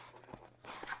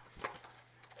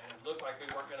 And looked like we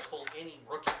weren't going to pull any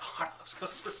rookie autos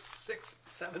because for 6,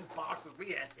 7 boxes we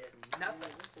had hit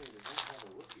nothing.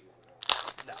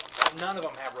 No, none of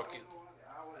them have rookie.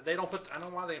 They don't put. I don't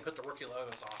know why they didn't put the rookie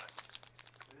logos on it.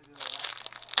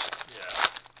 Yeah.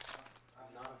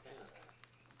 I'm not a fan of that.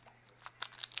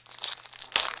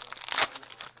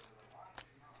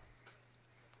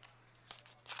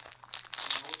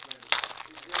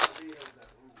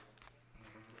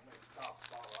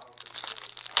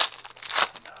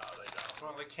 No, they don't.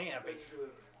 Well, they can't be.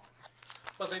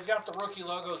 But they've got the rookie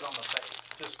logos on the base,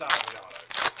 just not on the autos.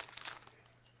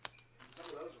 Some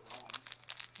of those are wrong.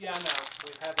 Yeah, I know.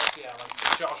 We've had that, yeah,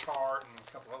 like Josh Hart and a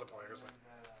couple other players.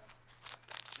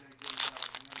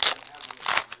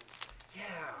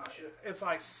 Yeah, it's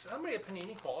like somebody at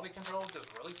Panini Quality Control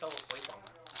just really fell asleep on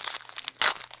that.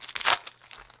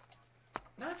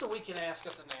 That's what we can ask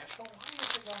at the National. Why do you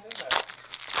think I do that?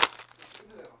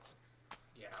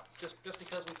 Yeah, just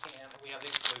because we can. We have the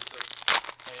exclusive,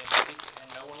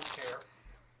 and no one will care.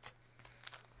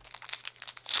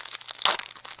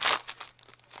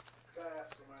 I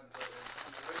asked someone why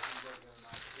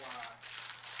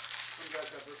some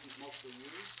guys have rookies multiple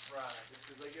years. Right. It's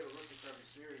because they get a rookie for every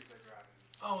series they drive in.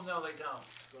 Oh, no, they don't.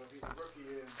 So if he's a rookie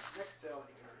in Nextel,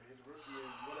 he's a rookie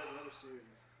in whatever other series.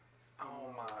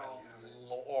 Oh, my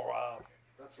Lord.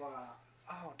 That's why.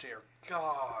 Oh, dear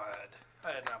God.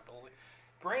 I did not believe.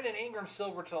 Brandon Ingram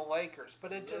silver to the Lakers,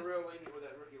 but it just. They're real lenient with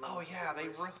that rookie logo. Oh, yeah,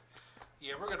 they really.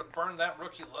 Yeah, we're going to burn that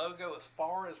rookie logo as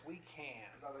far as we can.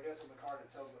 So I guess on the card it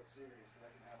tells what series, so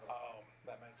they can have Oh,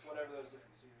 that makes whatever sense. those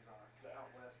different series are. The out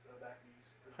west, the back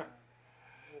east.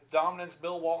 Dominance,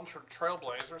 Bill Walton for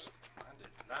Trailblazers. I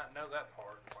did not know that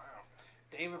part. Wow.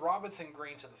 David Robinson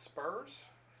green to the Spurs.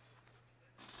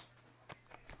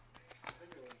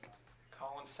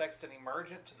 Colin Sexton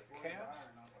emergent to the Cavs.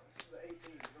 This is the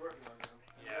 18, the rookie logo.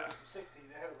 Yeah. This is 16,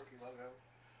 they had a rookie logo.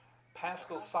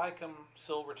 Pascal Siakam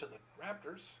silver to the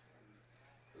Raptors.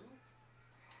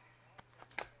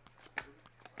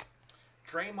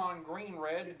 Draymond Green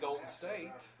red Golden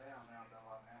State.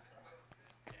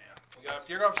 Yeah,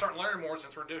 you're going to start learning more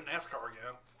since we're doing NASCAR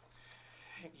again.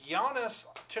 Giannis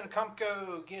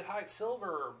Antetokounmpo get hype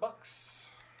silver Bucks.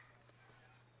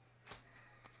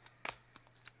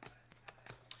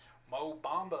 Mo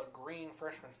Bamba green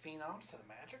freshman phenoms to the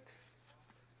Magic.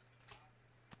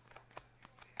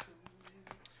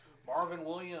 Marvin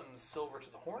Williams silver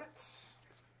to the Hornets.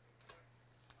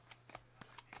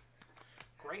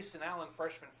 Grayson Allen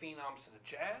freshman phenoms to the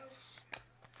Jazz.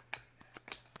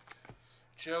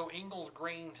 Joe Ingles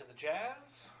green to the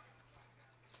Jazz.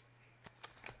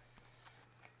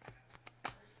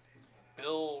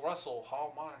 Bill Russell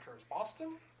Hall monitors Boston.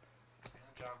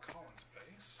 And John Collins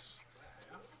base.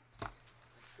 Yeah.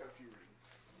 Got a few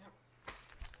readings. Yep.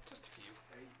 Just a few.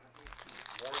 8, I think.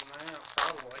 More than that,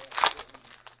 probably.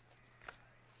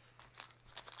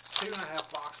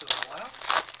 2.5 boxes left.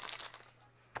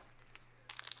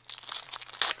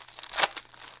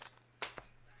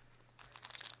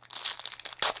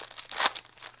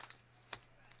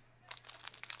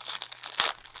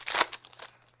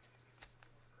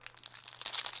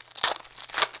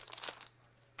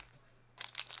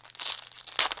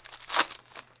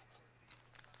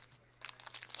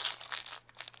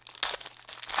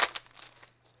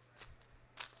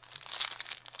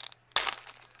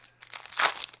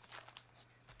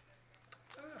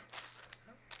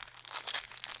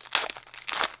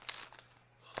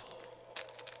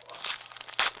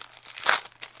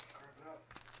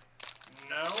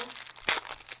 No,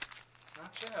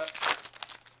 not yet.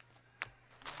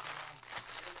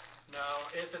 No,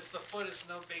 if it's the foot, it's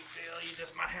no big deal. You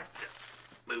just might have to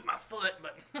move my foot,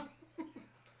 but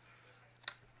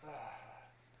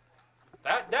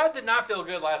that did not feel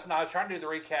good last night. I was trying to do the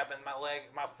recap, and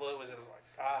my foot was just like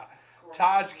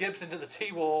Taj Gibson to the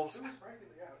T-Wolves.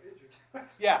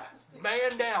 Yeah,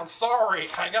 man down. Sorry,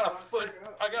 I got a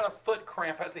foot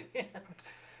cramp at the end.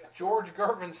 George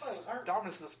Gervin's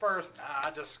dominance of the Spurs. Nah,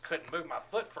 I just couldn't move my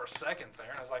foot for a second there.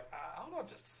 And I was like, hold on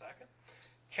just a second.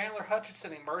 Chandler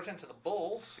Hutchinson emerging to the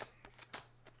Bulls.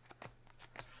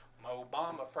 Mo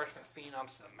Bamba, freshman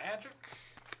phenoms to the Magic.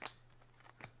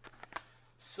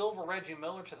 Silver Reggie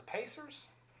Miller to the Pacers.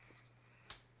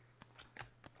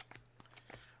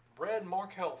 Red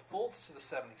Markelle Fultz to the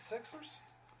 76ers.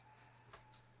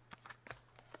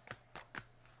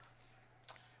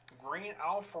 Green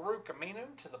Al Farouk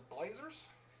Aminu to the Blazers.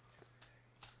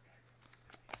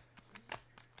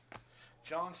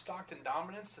 John Stockton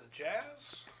Dominance to the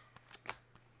Jazz.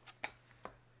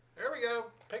 There we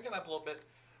go. Picking up a little bit.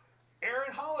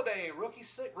 Aaron Holiday, rookie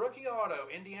auto,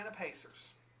 Indiana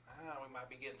Pacers. We might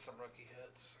be getting some rookie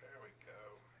hits. There we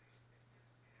go.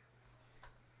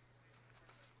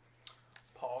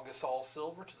 Paul Gasol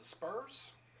silver to the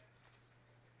Spurs.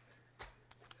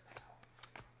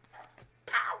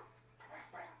 Pow!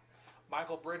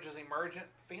 Michael Bridges emergent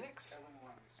Phoenix.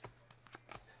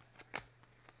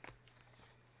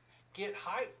 Get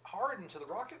Harden to the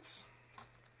Rockets.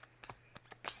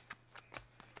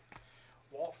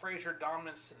 Walt Frazier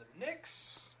dominance to the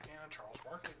Knicks. And a Charles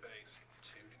Barkley base.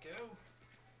 2 to go.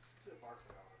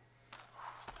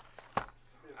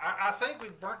 I think we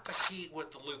burnt the heat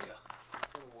with the Luka.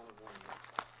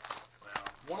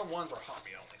 Well, 1-of-1s are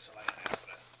hobby only, so that ain't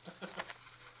happening.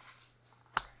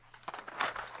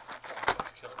 So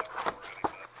let's kill that one already,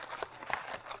 but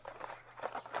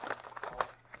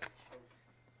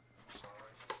I'm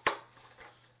sorry.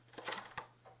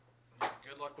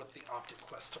 Good luck with the Optic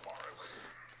Quest tomorrow.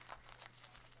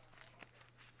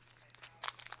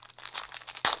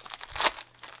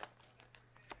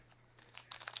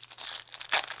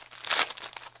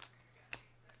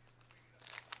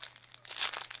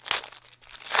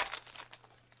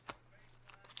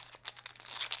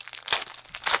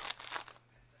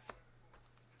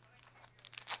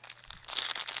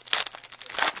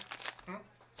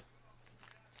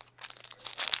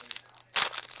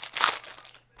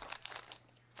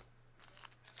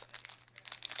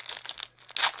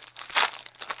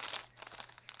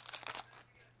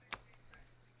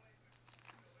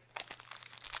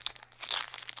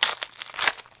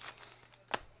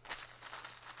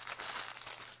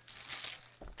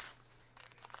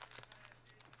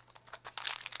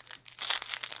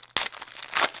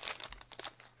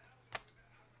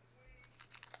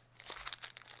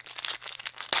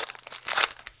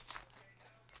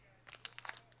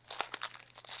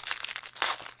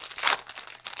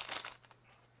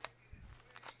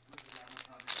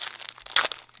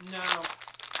 No,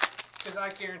 because I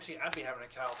guarantee I'd be having a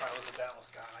cow if I was a Dallas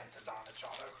guy and I hit the Donich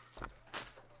auto.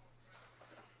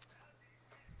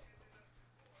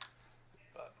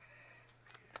 But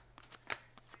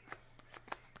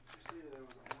Did you see there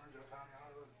was an orange Otani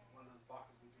auto in one of those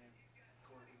boxes we gave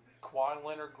Corey? Kawhi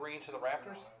Leonard green to the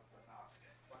Raptors.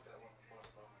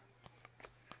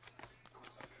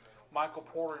 Michael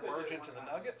Porter emergent to the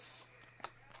Nuggets.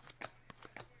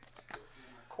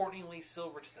 Courtney Lee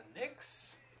silver to the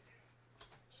Knicks.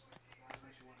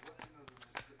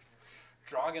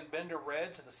 Dragon Bender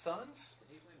red to the Suns.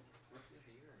 Did he win Rookie of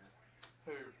the Year or not?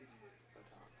 Who?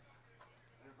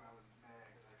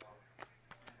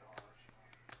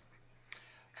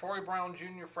 Troy Brown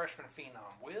Jr. freshman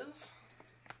phenom Wiz.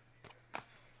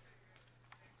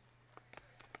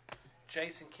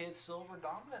 Jason Kidd silver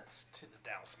dominance to the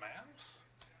Dallas Mavs.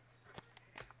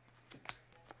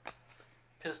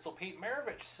 Pistol Pete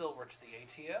Maravich silver to the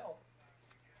ATL.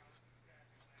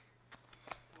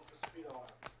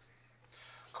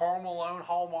 Karl Malone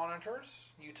Hall monitors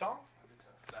Utah.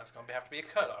 That's going to have to be a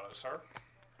cut auto, sir.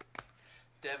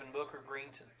 Devin Booker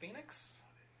green to the Phoenix.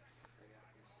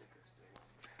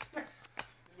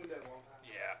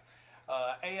 Yeah.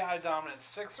 AI dominant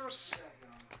Sixers.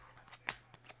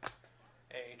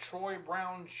 A Troy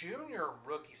Brown Jr.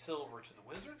 rookie silver to the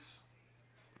Wizards.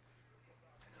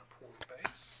 And a Porter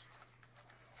base.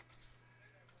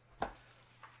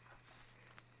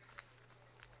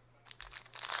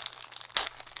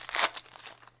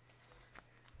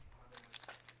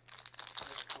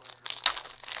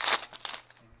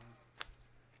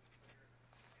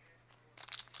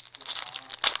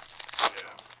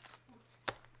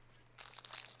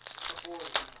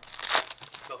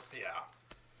 Yeah,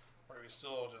 where he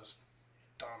still just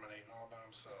dominating all by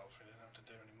himself. He didn't have to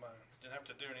do any much. Didn't have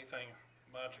to do anything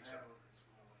much except really.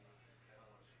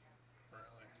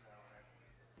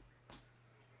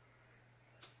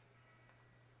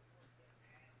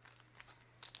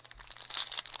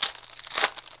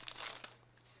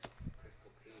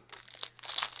 Crystal Pete.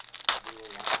 Do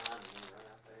a line and then run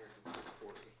out there and it's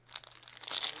 40.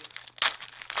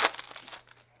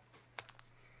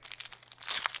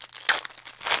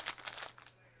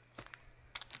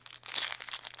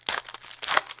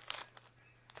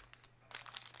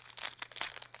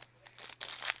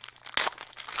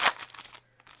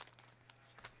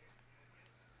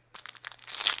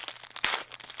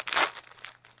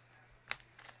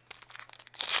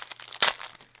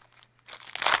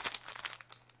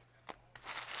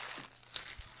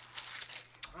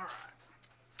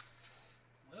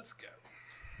 Let's go.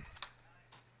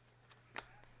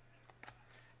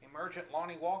 Emergent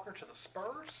Lonnie Walker to the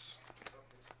Spurs.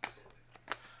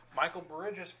 Michael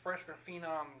Bridges, freshman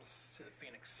phenoms to the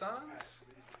Phoenix Suns.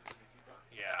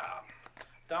 Yeah.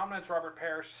 Dominance Robert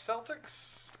Parrish,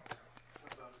 Celtics.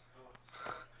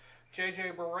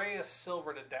 JJ Barea,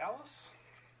 silver to Dallas.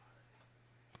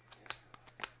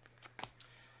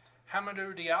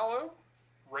 Hamidou Diallo,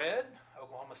 red,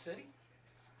 Oklahoma City.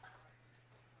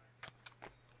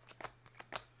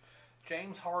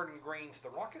 James Harden, green to the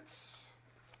Rockets.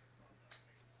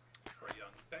 Trae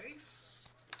Young, base.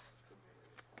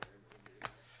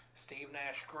 Steve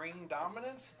Nash, green,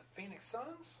 dominance to the Phoenix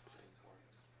Suns.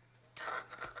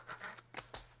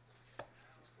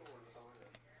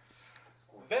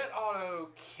 Vet auto,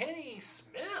 Kenny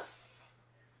Smith,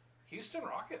 Houston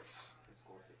Rockets. He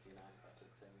scored 59 if I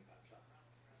took 75 shots.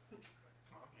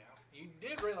 Well, yeah. You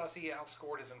did realize he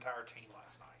outscored his entire team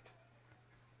last night.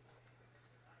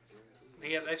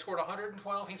 Yeah, they scored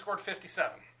 112. He scored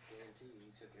 57. Guarantee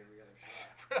he took every other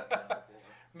shot.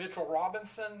 Mitchell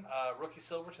Robinson, rookie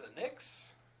silver to the Knicks.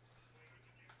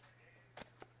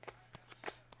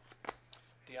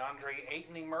 DeAndre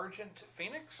Ayton, emergent to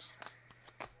Phoenix.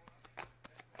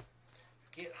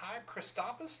 Get Hype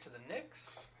Kristaps to the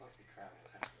Knicks. Plus he travels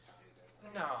half the time he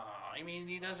does. No, I mean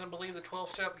he doesn't believe the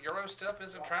 12-step Euro step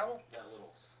isn't travel. That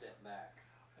little step back.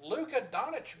 Luka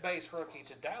Doncic, base rookie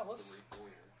to Dallas.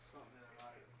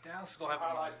 Dallas is going to have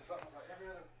highlights or something like every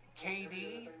other.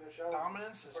 KD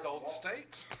dominance is Golden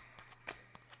State.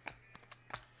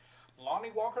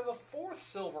 Lonnie Walker, the 4th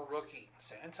silver rookie,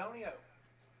 San Antonio.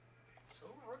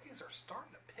 Silver rookies are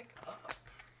starting to pick up.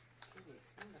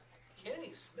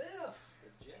 Kenny Smith.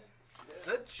 The Jet.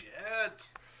 The Jet.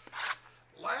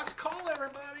 Last call,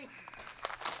 everybody.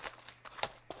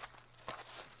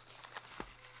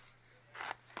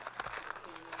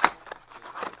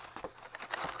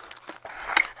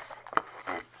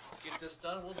 Get this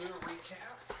done, we'll do a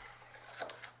recap.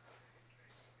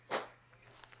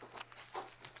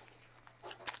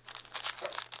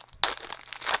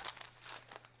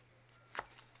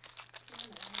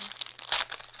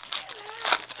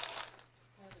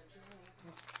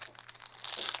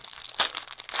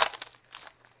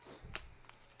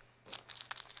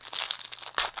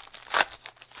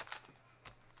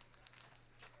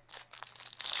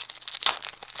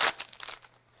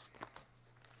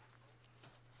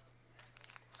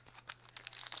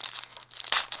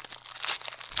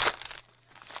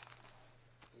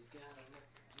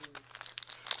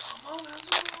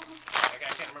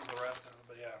 I can't remember the rest of it,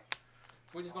 but yeah.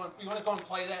 We just going to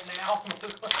play that now?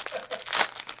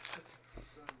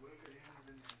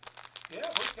 Yeah,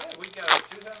 okay. We got a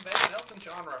Suzanne Vega, Elton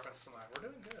John reference tonight. We're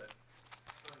doing good.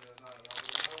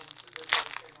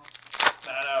 I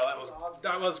know,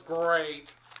 that was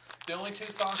great. The only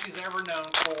 2 songs she's ever known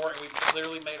for, and we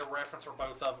clearly made a reference for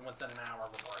both of them within an hour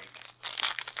of a break.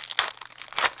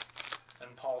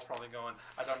 And Paul's probably going,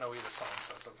 I don't know either song,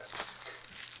 so it's okay.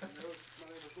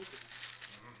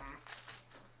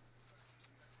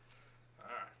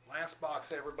 Alright, last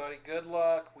box, everybody. Good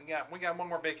luck. We got one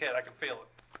more big hit. I can feel it.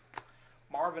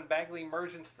 Marvin Bagley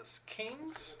emerging to the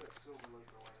Kings.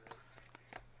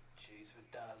 Jeez, if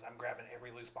it does, I'm grabbing every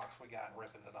loose box we got and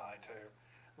ripping tonight, too.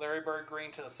 Larry Bird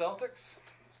green to the Celtics.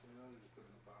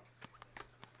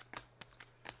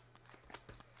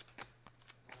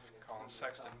 Colin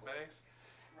Sexton base.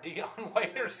 Dion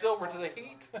Waiters silver to the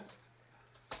Heat.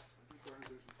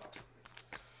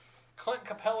 Clint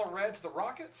Capella red to the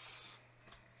Rockets.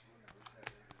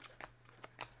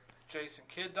 Jason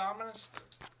Kidd dominance,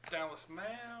 the Dallas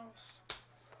Mavs.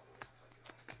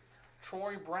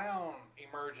 Troy Brown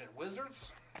emergent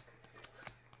Wizards.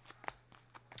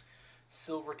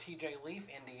 Silver TJ Leaf,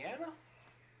 Indiana.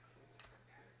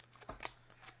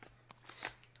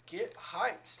 Get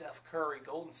hyped, Steph Curry,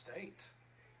 Golden State.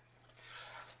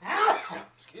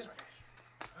 Excuse me.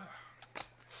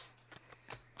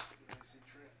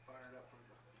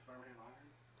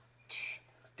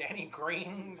 Danny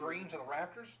Green to the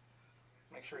Raptors.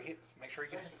 Make sure he gets.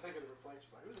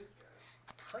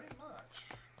 Pretty much.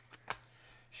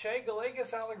 Shai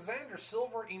Gilgeous-Alexander,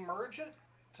 silver emergent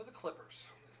to the Clippers.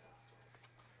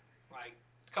 Like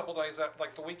a couple days after,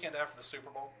 like the weekend after the Super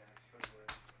Bowl.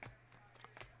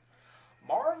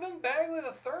 Marvin Bagley,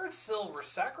 the 3rd silver,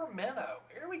 Sacramento.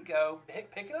 Here we go.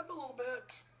 Pick it up a little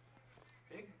bit.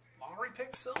 Big lottery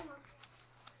pick silver.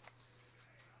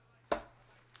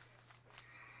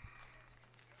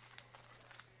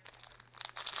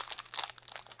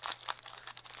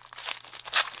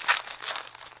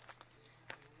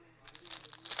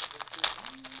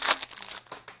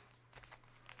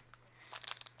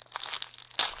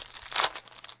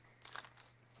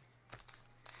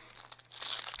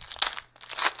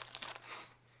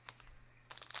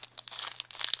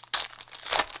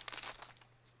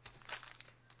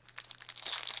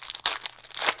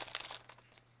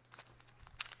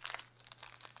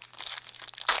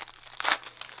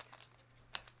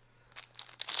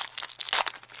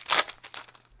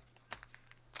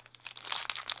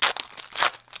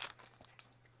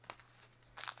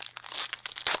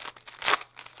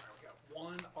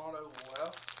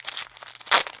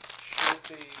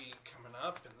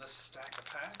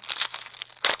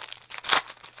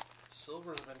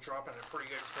 Silver's have been dropping at a pretty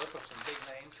good clip with some big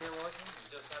names here lately.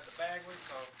 We just had the Bagley,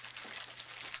 so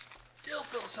still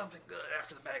feel something good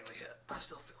after the Bagley hit. I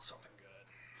still feel something good.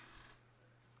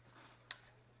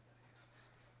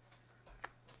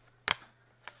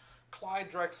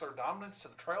 Clyde Drexler dominance to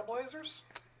the Trailblazers.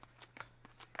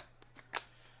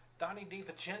 Donnie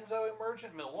DiVincenzo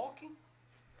emergent Milwaukee.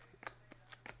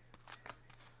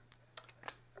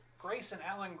 Grayson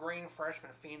Allen Green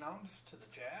freshman phenoms to the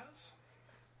Jazz.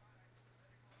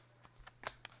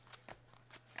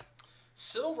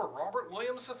 Silver Robert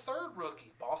Williams III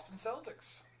rookie Boston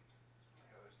Celtics.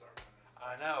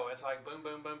 I know, it's like boom,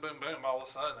 boom, boom, boom, boom. All of a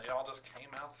sudden, they all just came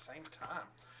out at the same time.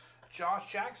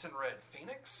 Josh Jackson red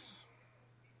Phoenix.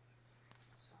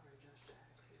 Sorry, Josh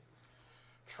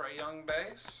Jackson. Trae Young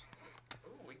base.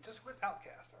 Ooh, we just went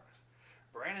Outcast.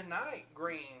 All right. Brandon Knight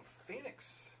green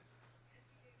Phoenix.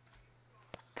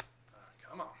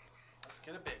 Come on, let's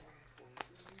get a big one.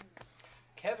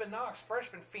 Kevin Knox,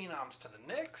 freshman phenoms to the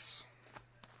Knicks.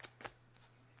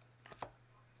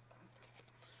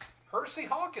 Hersey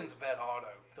Hawkins, vet auto,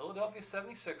 Philadelphia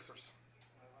 76ers.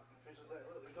 There's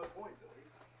no points at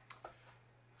least.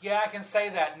 Yeah, I can say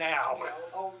that now. I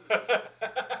was holding you. Because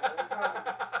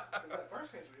that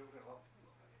first case we opened up.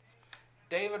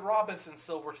 David Robinson,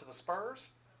 silver to the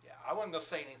Spurs. Yeah, I wasn't going to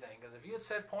say anything, because if you had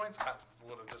said points, I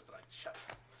would have just been like, shut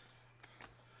up.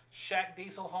 Shaq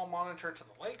Diesel home monitor to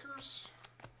the Lakers.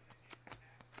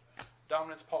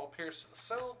 Dominance Paul Pierce to the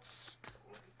Celts.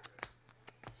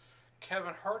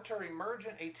 Kevin Herter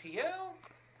emergent ATL.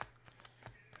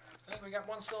 I think we got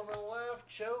one silver left.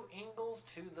 Joe Ingles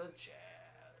to the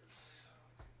Jazz.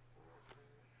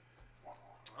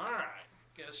 All right.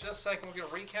 Give us just a second. We'll get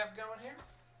a recap going here.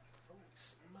 Holy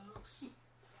smokes.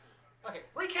 Okay,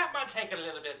 recap might take a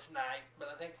little bit tonight, but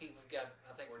I think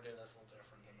we're doing this a little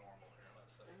different than normal here.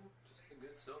 Let's see. Just the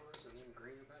good silvers and then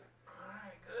green are better. All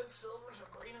right, good silvers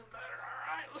are green and better.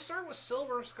 All right, let's start with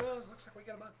silvers because it looks like we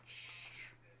got a bunch.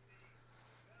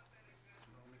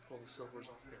 Let me pull the silvers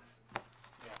off here.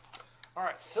 Yeah. All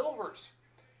right, silvers.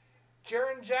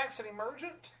 Jaren Jackson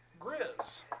emergent,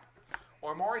 Grizz.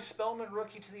 Omari Spellman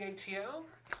rookie to the ATL.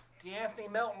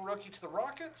 DeAnthony Melton rookie to the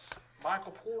Rockets.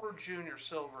 Michael Porter Jr.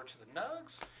 silver to the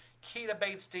Nugs. Keita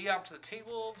Bates Diop to the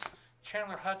T-Wolves.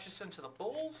 Chandler Hutchison to the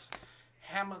Bulls.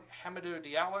 Hamidou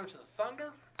Diallo to the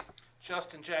Thunder.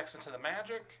 Justin Jackson to the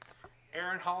Magic.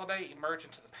 Aaron Holiday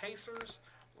emergent to the Pacers.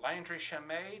 Landry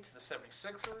Shamet to the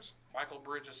 76ers. Michael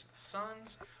Bridges to the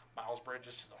Suns. Miles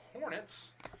Bridges to the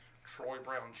Hornets. Troy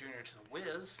Brown Jr. to the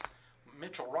Wiz.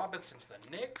 Mitchell Robinson to the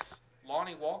Knicks.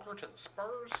 Lonnie Walker to the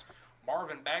Spurs.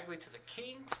 Marvin Bagley to the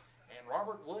Kings. And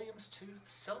Robert Williams to the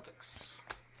Celtics.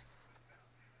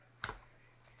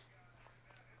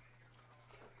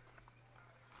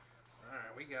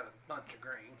 Alright, we got a bunch of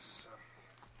greens. So.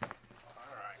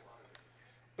 Alright.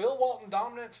 Bill Walton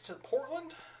dominance to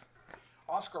Portland.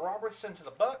 Oscar Robertson to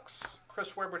the Bucks.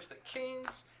 Chris Webber to the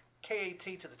Kings.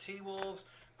 KAT to the T-Wolves.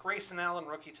 Grayson Allen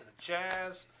rookie to the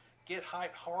Jazz. Get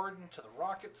Hype Harden to the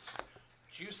Rockets.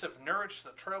 Jusuf Nurkic to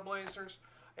the Trailblazers.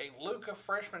 A Luka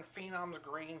freshman phenoms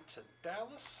green to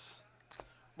Dallas.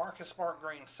 Marcus Smart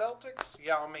green Celtics.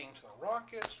 Yao Ming to the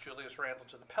Rockets. Julius Randle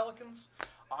to the Pelicans.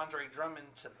 Andre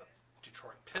Drummond to the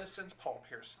Detroit Pistons. Paul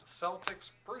Pierce to the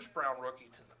Celtics. Bruce Brown rookie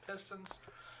to the Pistons.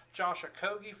 Josh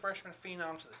Okogie freshman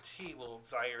phenom to the T-Wolves.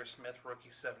 Zaire Smith rookie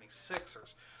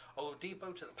 76ers.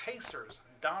 Oladipo to the Pacers.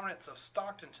 Dominance of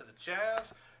Stockton to the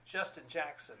Jazz. Justin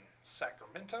Jackson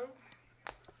Sacramento.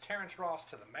 Terrence Ross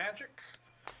to the Magic.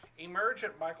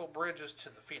 Emergent Michael Bridges to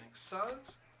the Phoenix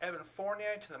Suns. Evan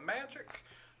Fournier to the Magic.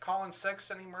 Colin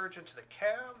Sexton emergent to the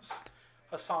Cavs.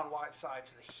 Hassan Whiteside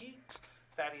to the Heat.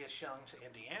 Thaddeus Young to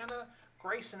Indiana.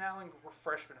 Grayson Allen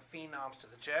freshman phenoms to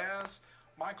the Jazz.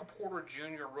 Michael Porter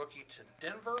Jr. rookie to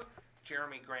Denver.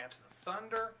 Jeremy Grant to the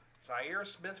Thunder. Zaire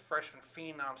Smith freshman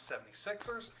phenom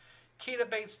 76ers. Keita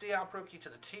Bates Diop rookie to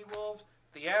the T-Wolves.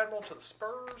 The Admiral to the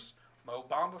Spurs. Mo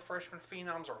Bamba freshman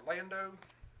phenoms Orlando.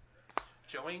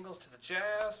 Joe Ingles to the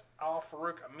Jazz. Al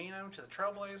Farouk Amino to the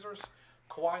Trailblazers.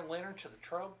 Kawhi Leonard to the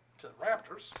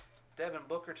Raptors. Devin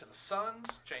Booker to the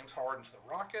Suns. James Harden to the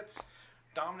Rockets.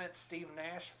 Dominant Steve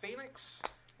Nash Phoenix.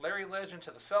 Larry Legend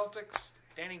to the Celtics.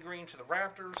 Danny Green to the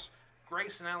Raptors.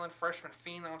 Grayson Allen freshman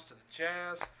phenoms to the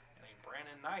Jazz. And a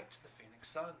Brandon Knight to the Phoenix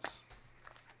Suns.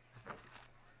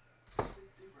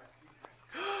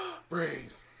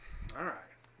 Breathe. All right.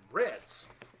 Reds.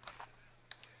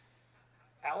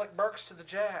 Alec Burks to the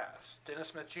Jazz. Dennis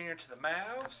Smith Jr. to the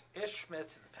Mavs. Ish Smith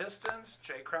to the Pistons.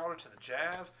 Jay Crowder to the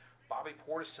Jazz. Bobby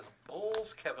Portis to the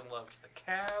Bulls. Kevin Love to the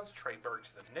Cavs. Trey Burke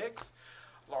to the Knicks.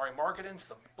 Laurie Marketing to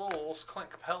the Bulls, Clint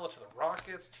Capella to the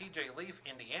Rockets, TJ Leaf,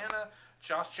 Indiana,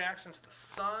 Josh Jackson to the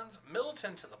Suns,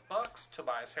 Middleton to the Bucks,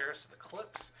 Tobias Harris to the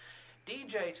Clips,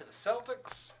 DJ to the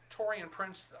Celtics, Torian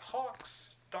Prince to the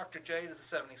Hawks, Dr. J to the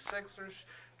 76ers,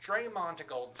 Draymond to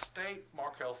Golden State,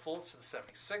 Markel Fultz to the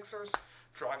 76ers,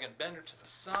 Dragan Bender to the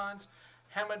Suns,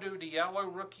 Hamidou Diallo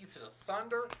rookie to the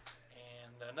Thunder,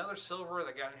 and another silver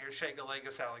they got in here, Shea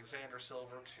Gilgeous-Alexander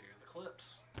silver to the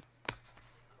Clips.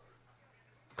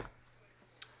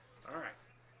 All right,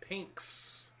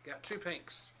 pinks. Got 2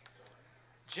 pinks.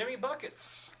 Jimmy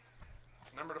Buckets,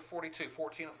 number to 42,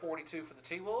 14 of 42 for the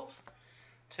T-Wolves.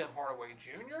 Tim Hardaway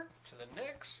Jr. to the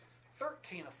Knicks,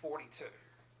 13 of 42.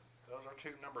 Those are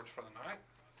 2 numbers for the night.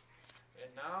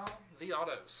 And now the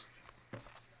autos.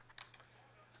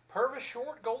 Purvis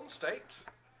Short, Golden State.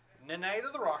 Nene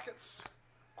to the Rockets.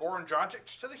 Goran Dragic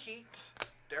to the Heat.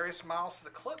 Darius Miles to the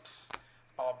Clips.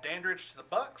 Bob Dandridge to the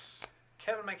Bucks.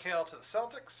 Kevin McHale to the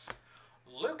Celtics.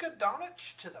 Luka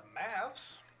Doncic to the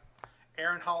Mavs.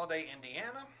 Aaron Holiday,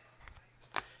 Indiana.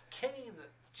 Kenny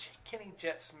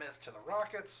Jet Smith to the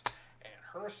Rockets. And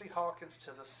Hersey Hawkins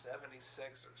to the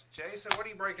 76ers. Jason, what are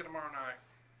you breaking tomorrow night?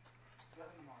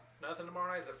 Nothing tomorrow. Nothing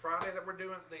tomorrow night? Is it Friday that we're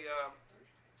doing the...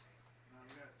 No, we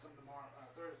got some tomorrow,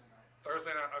 Thursday night.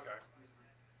 Thursday night? Okay.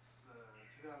 It's the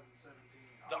 2017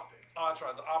 The, Optic. oh, that's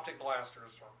right. The Optic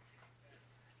Blasters.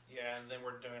 Yeah, and then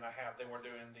we're doing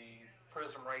the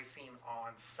Prizm Racing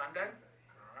on Sunday.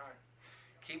 All right.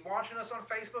 Keep watching us on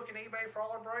Facebook and eBay for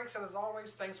all our breaks. And as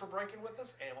always, thanks for breaking with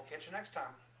us, and we'll catch you next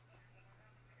time.